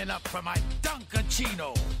 lining up for my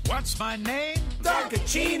Dunkachino. What's my name?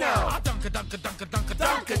 Dunkachino.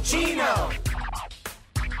 Dunkachino.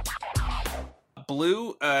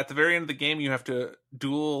 Blue, at the very end of the game, you have to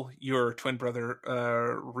duel your twin brother,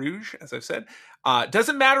 Rouge, as I've said.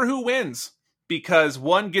 Doesn't matter who wins, because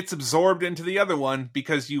one gets absorbed into the other one,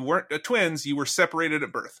 because you weren't twins, you were separated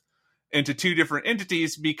at birth into two different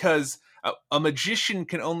entities, because a magician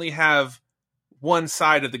can only have one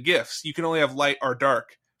side of the gifts. You can only have light or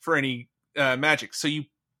dark for any magic. So you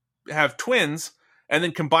have twins and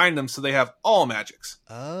then combine them so they have all magics.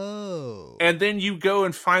 Oh. And then you go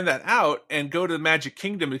and find that out and go to the Magic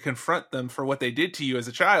Kingdom to confront them for what they did to you as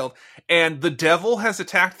a child. And the devil has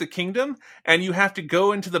attacked the kingdom, and you have to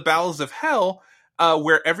go into the bowels of hell,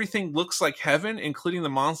 where everything looks like heaven, including the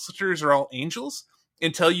monsters are all angels,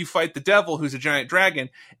 until you fight the devil, who's a giant dragon.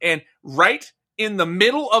 And right in the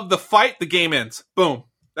middle of the fight, the game ends. Boom.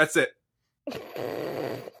 That's it.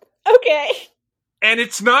 Okay. And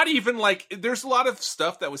it's not even like, there's a lot of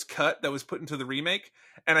stuff that was cut that was put into the remake,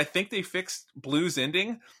 and I think they fixed Blue's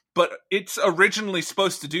ending, but it's originally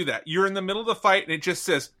supposed to do that. You're in the middle of the fight and it just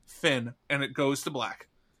says Finn, and it goes to black.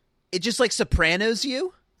 It just like Sopranos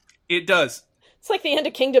you? It does. It's like the end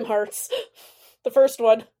of Kingdom Hearts. The first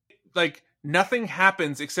one. Like, nothing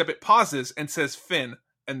happens except it pauses and says Finn,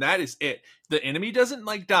 and that is it. The enemy doesn't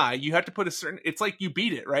like die. You have to put a certain, it's like you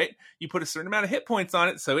beat it, right? You put a certain amount of hit points on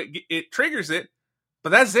it, so it triggers it. But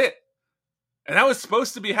that's it. And that was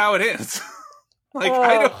supposed to be how it ends. Like,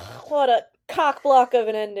 I don't... What a cock block of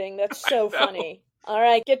an ending. That's so funny. All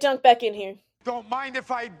right, get Dunk back in here. Don't mind if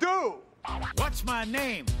I do. What's my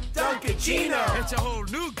name? Dunkachino. It's a whole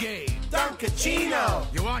new game.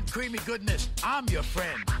 Dunkachino. You want creamy goodness? I'm your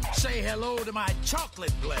friend. Say hello to my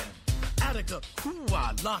chocolate blend. Attica,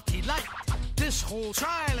 hoo-ah, lottie light. This whole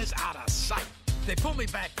trial is out of sight. They pull me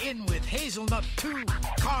back in with hazelnut too.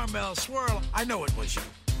 Caramel swirl, I know it was you.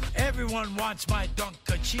 Everyone wants my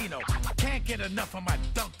Dunkachino. Can't get enough of my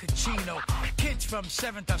Dunkachino. Kids from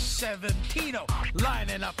 7 to 17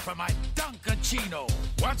 lining up for my Dunkachino.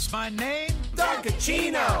 What's my name?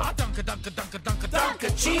 Dunkachino.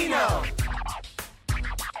 Dunkachino.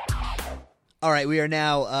 All right, we are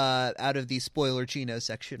now out of the spoiler chino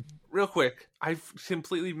section. Real quick, I've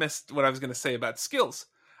completely missed what I was going to say about skills.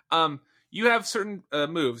 You have certain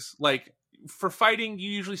moves, like for fighting, you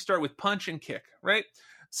usually start with punch and kick, right?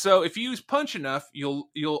 So if you use punch enough, you'll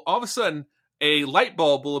all of a sudden a light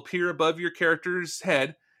bulb will appear above your character's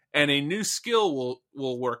head, and a new skill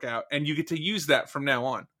will work out, and you get to use that from now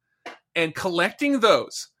on. And collecting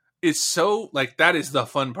those is so, like, that is the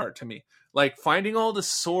fun part to me. Like finding all the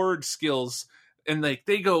sword skills, and like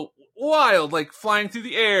they go wild, like flying through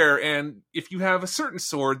the air. And if you have a certain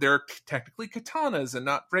sword, they're technically katanas and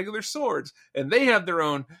not regular swords, and they have their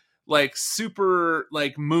own like super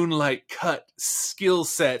like moonlight cut skill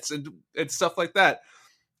sets and stuff like that.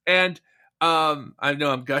 And I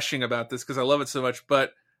know I'm gushing about this because I love it so much,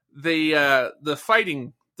 but the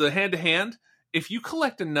fighting, the hand to hand, if you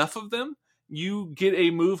collect enough of them, you get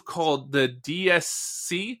a move called the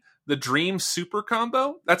DSC, the Dream Super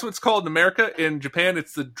Combo. That's what it's called in America. In Japan,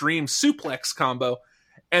 it's the Dream Suplex Combo.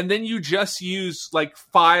 And then you just use like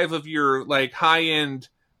 5 of your like high-end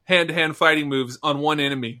hand-to-hand fighting moves on one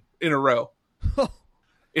enemy in a row.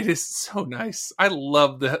 It is so nice. I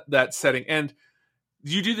love that setting. And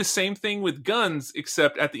you do the same thing with guns,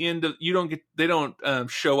 except at the end of they don't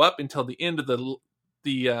show up until the end of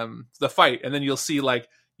the fight, and then you'll see like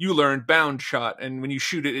you learned bound shot, and when you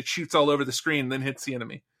shoot it, it shoots all over the screen and then hits the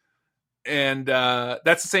enemy. And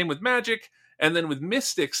that's the same with magic. And then with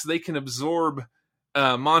mystics, they can absorb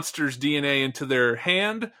monsters' DNA into their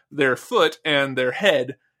hand, their foot, and their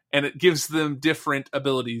head, and it gives them different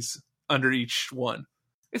abilities under each one.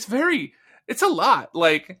 It's a lot.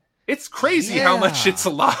 Like, it's crazy how much it's a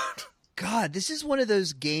lot. God, this is one of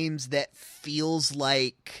those games that feels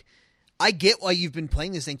like, I get why you've been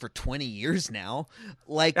playing this thing for 20 years now.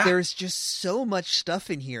 Like, there's just so much stuff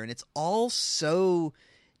in here, and it's all so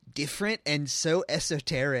different and so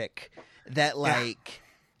esoteric that, like,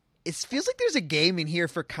 it feels like there's a game in here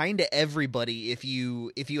for kind of everybody if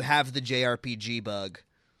you have the JRPG bug,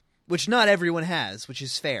 which not everyone has, which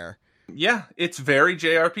is fair. Yeah, it's very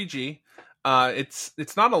JRPG.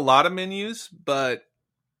 It's not a lot of menus, but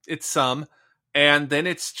it's some. And then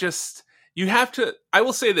it's just, you have to, I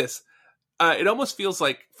will say this, it almost feels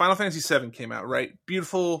like Final Fantasy VII came out, right?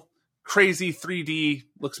 Beautiful, crazy 3D,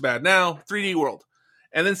 looks bad now, 3D world.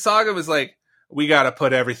 And then Saga was like, we got to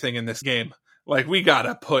put everything in this game. Like, we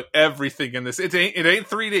gotta put everything in this. It ain't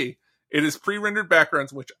 3D. It is pre-rendered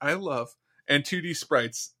backgrounds, which I love, and 2D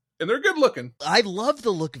sprites. And they're good looking. I love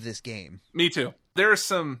the look of this game. Me too. There are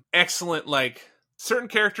some excellent, like, certain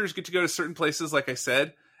characters get to go to certain places, like I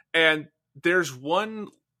said, and there's one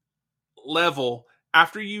level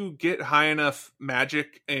after you get high enough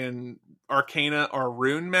magic and arcana or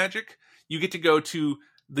rune magic, you get to go to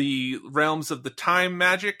the realms of the time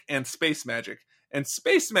magic and space magic. And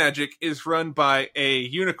space magic is run by a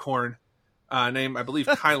unicorn named, I believe,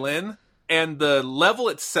 Kylen. And the level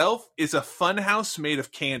itself is a fun house made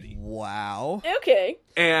of candy. Wow. Okay.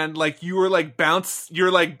 And like you're like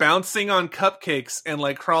bouncing on cupcakes and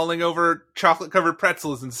like crawling over chocolate covered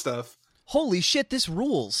pretzels and stuff. Holy shit, this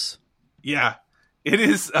rules. Yeah. It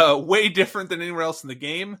is way different than anywhere else in the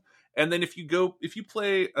game. And then if you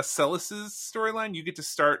play Acelus's storyline, you get to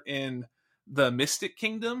start in the Mystic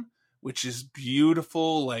Kingdom, which is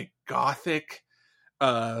beautiful, like gothic.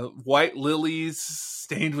 White lilies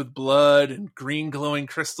stained with blood and green glowing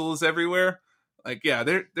crystals everywhere. Like, yeah,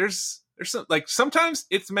 there's some, like, sometimes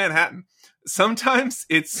it's Manhattan. Sometimes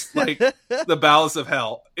it's like the bowels of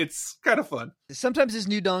hell. It's kind of fun. Sometimes it's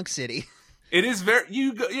New Donk City. It is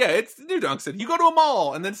it's New Donk City. You go to a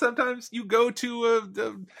mall, and then sometimes you go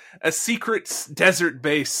to a secret desert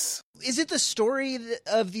base. Is it the story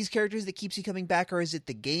of these characters that keeps you coming back, or is it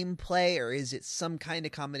the gameplay, or is it some kind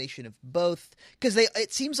of combination of both? Because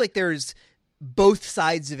it seems like there's both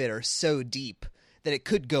sides of it are so deep that it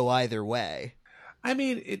could go either way. I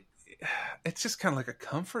mean, it's just kind of like a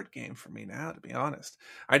comfort game for me now, to be honest.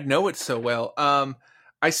 I know it so well.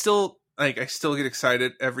 I still get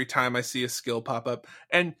excited every time I see a skill pop up,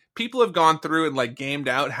 and people have gone through and like gamed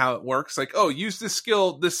out how it works. Like, oh, use this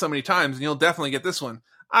skill this so many times and you'll definitely get this one.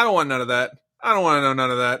 I don't want none of that. I don't want to know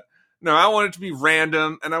none of that. No, I want it to be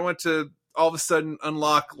random, and I want to all of a sudden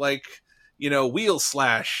unlock, like, wheel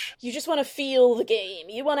slash. You just want to feel the game.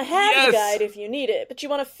 You want to have the guide if you need it, but you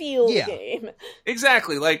want to feel the game.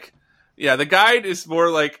 Exactly. Like, yeah, the guide is more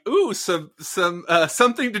like, ooh, some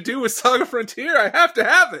something to do with Saga Frontier. I have to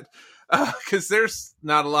have it. Because there's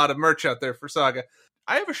not a lot of merch out there for Saga.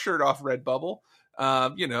 I have a shirt off Redbubble.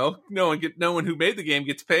 No one who made the game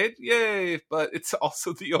gets paid. Yay! But it's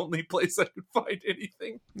also the only place I could find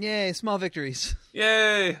anything. Yay! Small victories.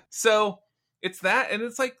 Yay! So it's that, and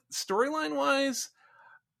it's like storyline wise,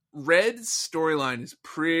 Red's storyline is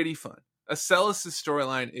pretty fun. Acelus's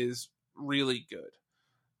storyline is really good.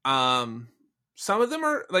 Some of them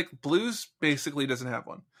are like Blue's basically doesn't have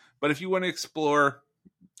one, but if you want to explore,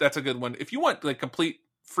 that's a good one. If you want like complete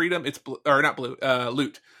freedom, it's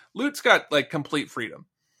Loot. Loot's got like complete freedom,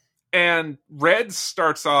 and Red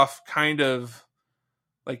starts off kind of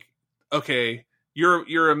like, okay,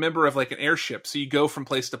 you're a member of like an airship, so you go from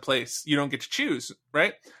place to place. You don't get to choose,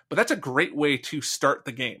 right? But that's a great way to start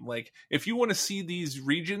the game. Like, if you want to see these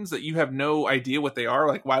regions that you have no idea what they are,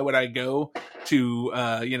 like, why would I go to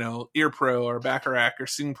Earpro or Bacharach or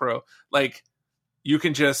SingPro? Like, you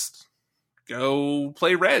can just go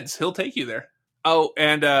play Reds. He'll take you there. Oh,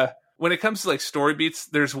 and when it comes to like story beats,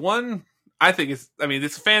 there's one it's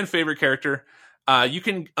a fan favorite character. You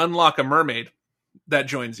can unlock a mermaid that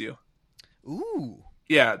joins you. Ooh.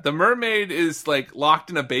 Yeah, the mermaid is like locked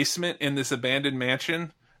in a basement in this abandoned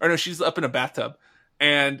mansion. Or no, she's up in a bathtub.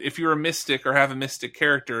 And if you're a mystic or have a mystic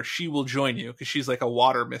character, she will join you because she's like a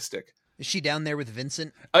water mystic. Is she down there with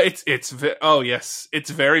Vincent? Oh yes, it's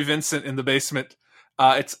very Vincent in the basement.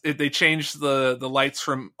 They changed the lights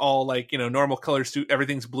from all like, normal colors to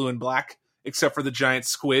everything's blue and black except for the giant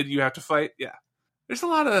squid you have to fight. Yeah. There's a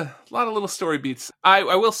lot of little story beats.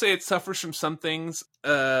 I will say it suffers from some things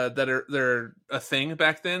they're a thing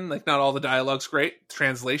back then. Like, not all the dialogue's great.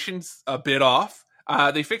 Translation's a bit off.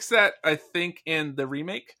 They fixed that, I think, in the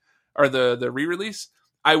remake or the re-release.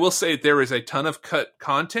 I will say there is a ton of cut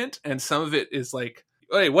content, and some of it is like,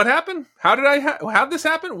 hey, what happened? How'd this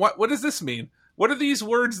happen? What does this mean? What are these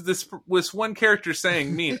words this one character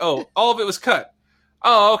saying mean? Oh, all of it was cut.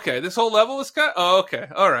 Oh, okay. This whole level was cut? Oh, okay.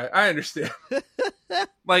 All right. I understand.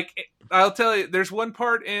 Like, I'll tell you, there's one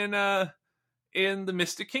part in the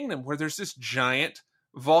Mystic Kingdom where there's this giant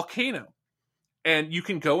volcano. And you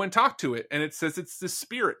can go and talk to it. And it says it's the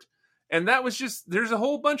spirit. And that was just, there's a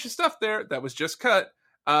whole bunch of stuff there that was just cut.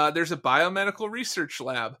 There's a biomedical research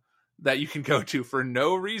lab that you can go to for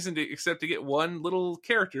no reason except to get one little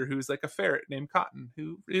character who's like a ferret named Cotton,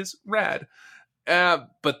 who is rad.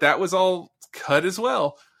 But that was all cut as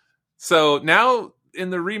well. So now in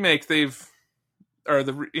the remake, it's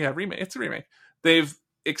a remake. They've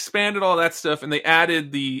expanded all that stuff, and they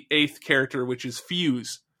added the 8th character, which is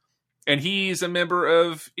Fuse. And he's a member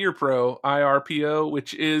of IRPO,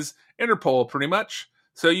 which is Interpol, pretty much.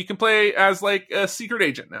 So you can play as like a secret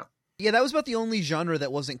agent now. Yeah, that was about the only genre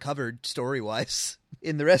that wasn't covered story-wise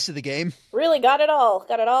in the rest of the game. Really got it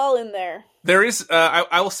all in there. There is,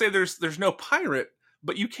 I will say there's no pirate,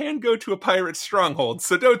 but you can go to a pirate stronghold,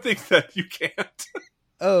 so don't think that you can't.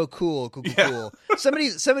 Oh, cool. Yeah.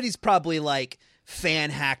 Somebody's probably like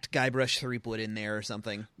fan-hacked Guybrush Threepwood in there or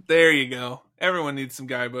something. There you go. Everyone needs some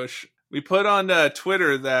Guybrush. We put on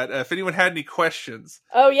Twitter that if anyone had any questions.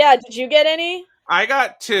 Oh yeah, did you get any? I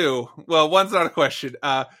got 2. Well, one's not a question.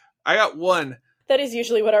 I got 1. That is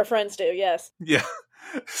usually what our friends do, yes. Yeah.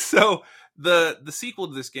 So the sequel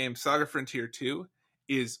to this game, Saga Frontier 2,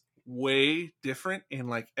 is way different in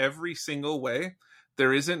like every single way.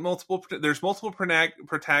 There's multiple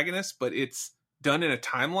protagonists, but it's done in a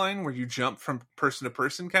timeline where you jump from person to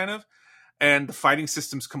person kind of, and the fighting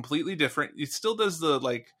system's completely different. It still does the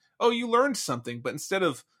like, oh, you learned something, but instead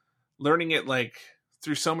of learning it like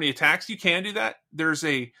through so many attacks, you can do that. There's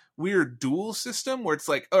a weird duel system where it's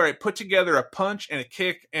like, all right, put together a punch and a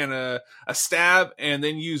kick and a stab, and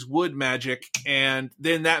then use wood magic, and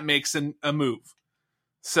then that makes a move.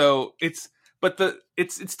 So it's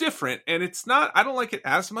different, and it's not, I don't like it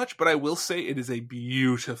as much, but I will say it is a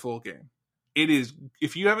beautiful game. It is,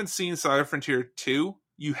 if you haven't seen Saga Frontier 2,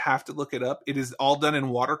 you have to look it up. It is all done in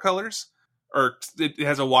watercolors, or it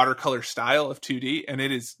has a watercolor style of 2D, and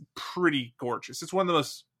it is pretty gorgeous. It's one of the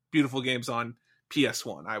most beautiful games on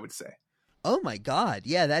PS1, I would say. Oh my god,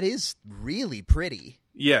 yeah, that is really pretty.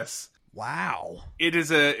 Yes. Wow. It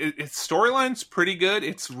is its storyline's pretty good.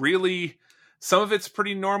 It's really, some of it's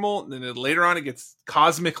pretty normal, and then later on it gets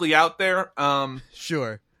cosmically out there.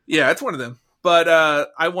 Sure. Yeah, it's one of them. But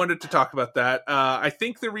I wanted to talk about that. I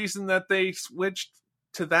think the reason that they switched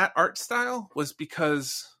to that art style was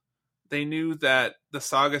because they knew that the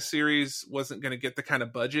Saga series wasn't going to get the kind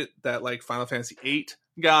of budget that like Final Fantasy VIII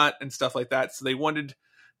got and stuff like that. So they wanted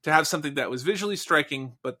to have something that was visually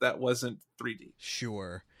striking, but that wasn't 3D.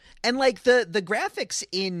 Sure. And like the graphics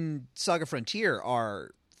in Saga Frontier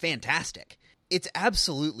are fantastic. It's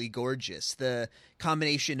absolutely gorgeous. The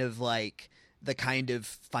combination of like the kind of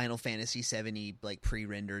Final Fantasy VII like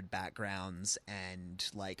pre-rendered backgrounds and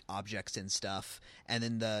like objects and stuff, and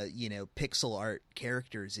then the, you know, pixel art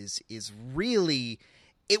characters is really,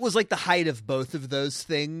 it was like the height of both of those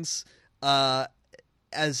things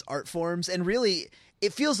as art forms, and really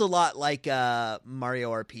it feels a lot like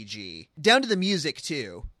Mario RPG, down to the music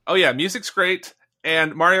too. Oh yeah, music's great.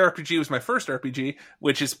 And Mario RPG was my first RPG,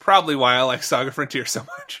 which is probably why I like Saga Frontier so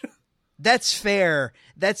much. That's fair.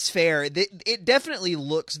 It definitely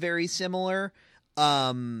looks very similar.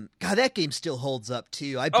 God, that game still holds up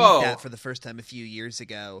too. I beat that for the first time a few years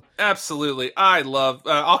ago. Absolutely, I love.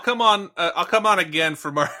 I'll come on again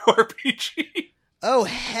for Mario RPG. Oh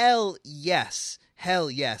hell yes,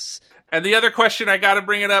 And the other question, I got to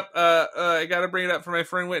bring it up. For my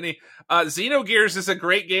friend Whitney. Xenogears is a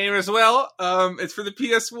great game as well. It's for the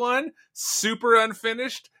PS1, super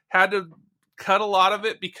unfinished. Had to cut a lot of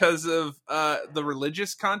it because of the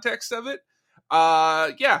religious context of it.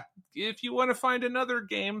 Yeah, if you want to find another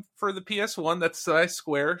game for the PS1 that's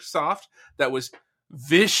Square Soft that was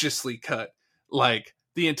viciously cut, like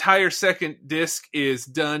the entire second disc is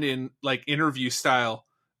done in like interview style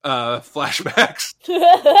flashbacks.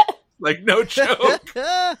 Like no joke.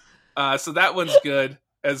 So that one's good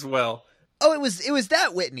as well. Oh, it was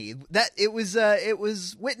that Whitney. It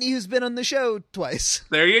was Whitney who's been on the show twice.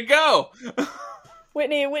 There you go.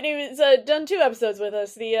 Whitney was done 2 episodes with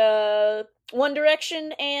us. The One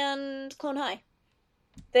Direction and Clone High.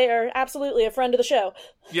 They are absolutely a friend of the show.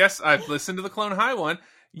 Yes, I've listened to the Clone High one.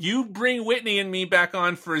 You bring Whitney and me back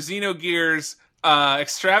on for Xenogears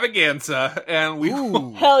extravaganza, and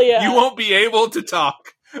hell yeah, you won't be able to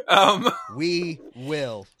talk. We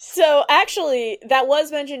will. So actually, that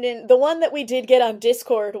was mentioned in the one that we did get on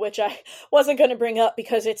Discord, which I wasn't going to bring up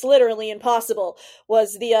because it's literally impossible.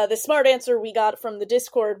 Was the smart answer we got from the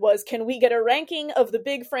Discord was, can we get a ranking of the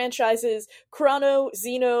big franchises Chrono,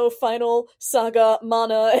 Xeno, Final, Saga,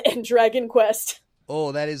 Mana, and Dragon Quest?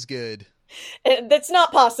 Oh, that is good. And that's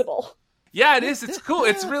not possible. Yeah, it is. It's cool.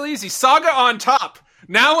 It's really easy. Saga on top,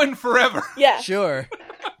 now and forever. Yeah, sure.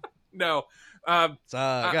 No.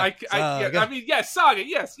 Saga. Saga.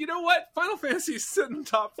 Yes. You know what? Final Fantasy is sitting on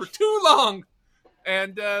top for too long,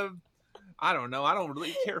 and I don't know. I don't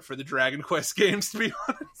really care for the Dragon Quest games, to be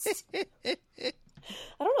honest. I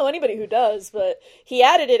don't know anybody who does, but he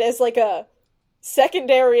added it as like a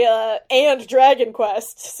secondary and Dragon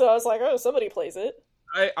Quest, so I was like, oh, somebody plays it.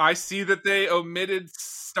 I see that they omitted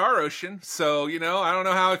Star Ocean, so I don't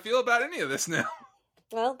know how I feel about any of this now.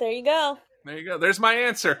 Well, there you go. There you go. There's my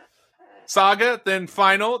answer. Saga, then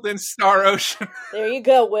Final, then Star Ocean. There you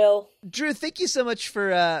go, Will. Drew, thank you so much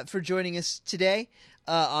for joining us today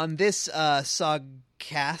on this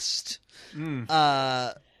Sogcast. Dumb.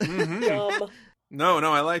 No,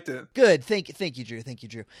 I liked it. Good. Thank you, Drew. Thank you,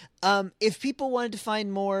 Drew. If people wanted to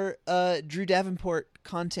find more Drew Davenport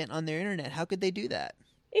content on their internet, how could they do that?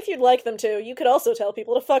 If you'd like them to, you could also tell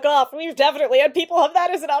people to fuck off. We've definitely had people have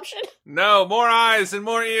that as an option. No, more eyes and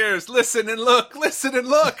more ears. Listen and look. Listen and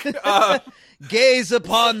look. Gaze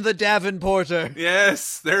upon the Davenporter.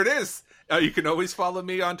 Yes, there it is. You can always follow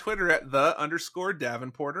me on Twitter at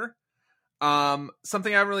 _Davenporter.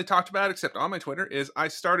 Something I haven't really talked about except on my Twitter is I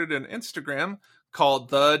started an Instagram called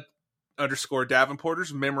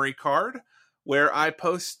 _Davenporter's memory card, where I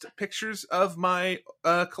post pictures of my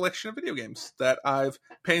collection of video games that I've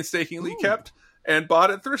painstakingly kept and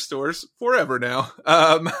bought at thrift stores forever now.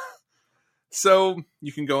 So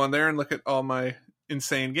you can go on there and look at all my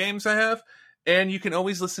insane games I have. And you can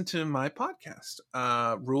always listen to my podcast,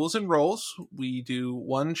 Rules and Rolls. We do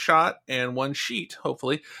one shot and one sheet,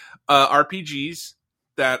 hopefully, RPGs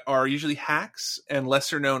that are usually hacks and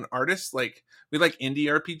lesser known artists. Like we like indie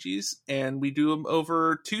RPGs, and we do them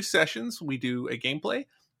over 2 sessions. We do a gameplay,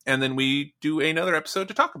 and then we do another episode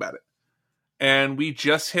to talk about it. And we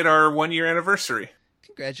just hit our 1-year anniversary.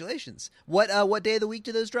 Congratulations! What day of the week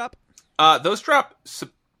do those drop? Those drop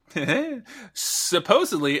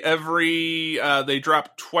supposedly every they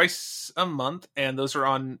drop twice a month, and those are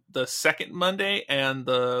on the 2nd Monday and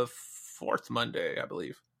the 4th Monday, I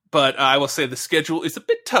believe. But I will say the schedule is a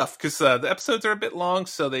bit tough because the episodes are a bit long,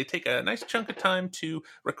 so they take a nice chunk of time to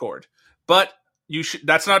record. But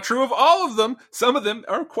that's not true of all of them. Some of them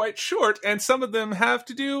are quite short, and some of them have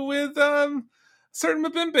to do with certain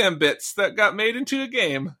Mabim Bam bits that got made into a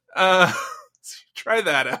game. So try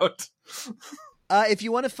that out. If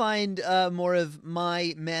you want to find more of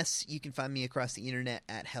my mess, you can find me across the internet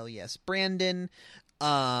at HellYesBrandon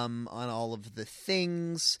on all of the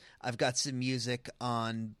things. I've got some music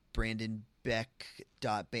on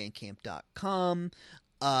brandonbeck.bandcamp.com.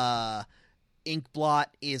 Inkblot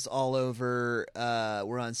is all over.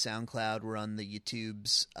 We're on SoundCloud. We're on the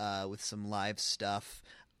YouTubes with some live stuff.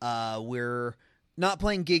 We're not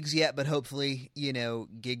playing gigs yet, but hopefully,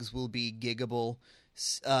 gigs will be giggable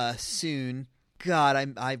soon.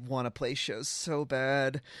 God, I want to play shows so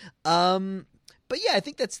bad. But yeah, I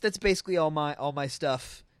think that's basically all my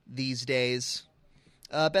stuff these days.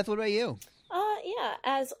 Beth, what about you? Yeah,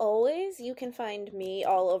 as always, you can find me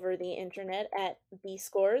all over the internet at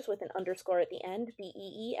BScores with an underscore at the end,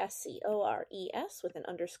 BEESCORES with an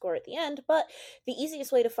underscore at the end. But the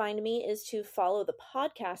easiest way to find me is to follow the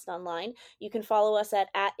podcast online. You can follow us at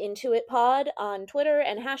IntuitPod on Twitter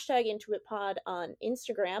and #IntuitPod on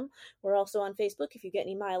Instagram. We're also on Facebook. If you get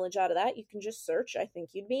any mileage out of that, you can just search I Think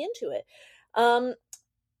You'd Be Into It.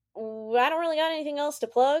 I don't really got anything else to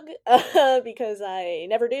plug because I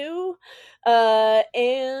never do. I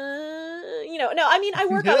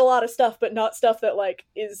work on a lot of stuff, but not stuff that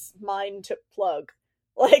is mine to plug.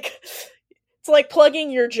 It's like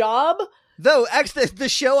plugging your job. Though, actually, the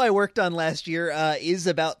show I worked on last year is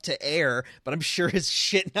about to air, but I'm sure as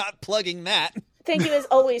shit not plugging that. Thank you, as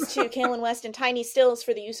always, to Kalen West and Tiny Stills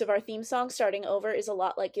for the use of our theme song. Starting Over is a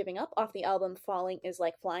lot like giving up, off the album Falling is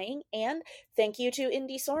Like Flying. And thank you to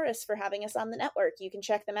Indiesaurus for having us on the network. You can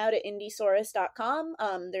check them out at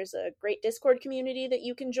indiesaurus.com. There's a great Discord community that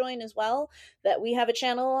you can join as well, that we have a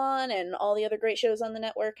channel on, and all the other great shows on the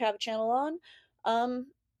network have a channel on.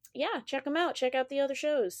 Yeah, check them out. Check out the other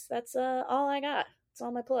shows. That's all I got. That's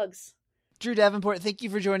all my plugs. Drew Davenport, thank you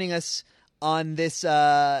for joining us on this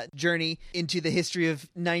journey into the history of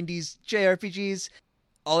 90s JRPGs.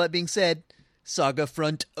 All that being said, Saga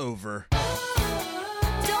Front over.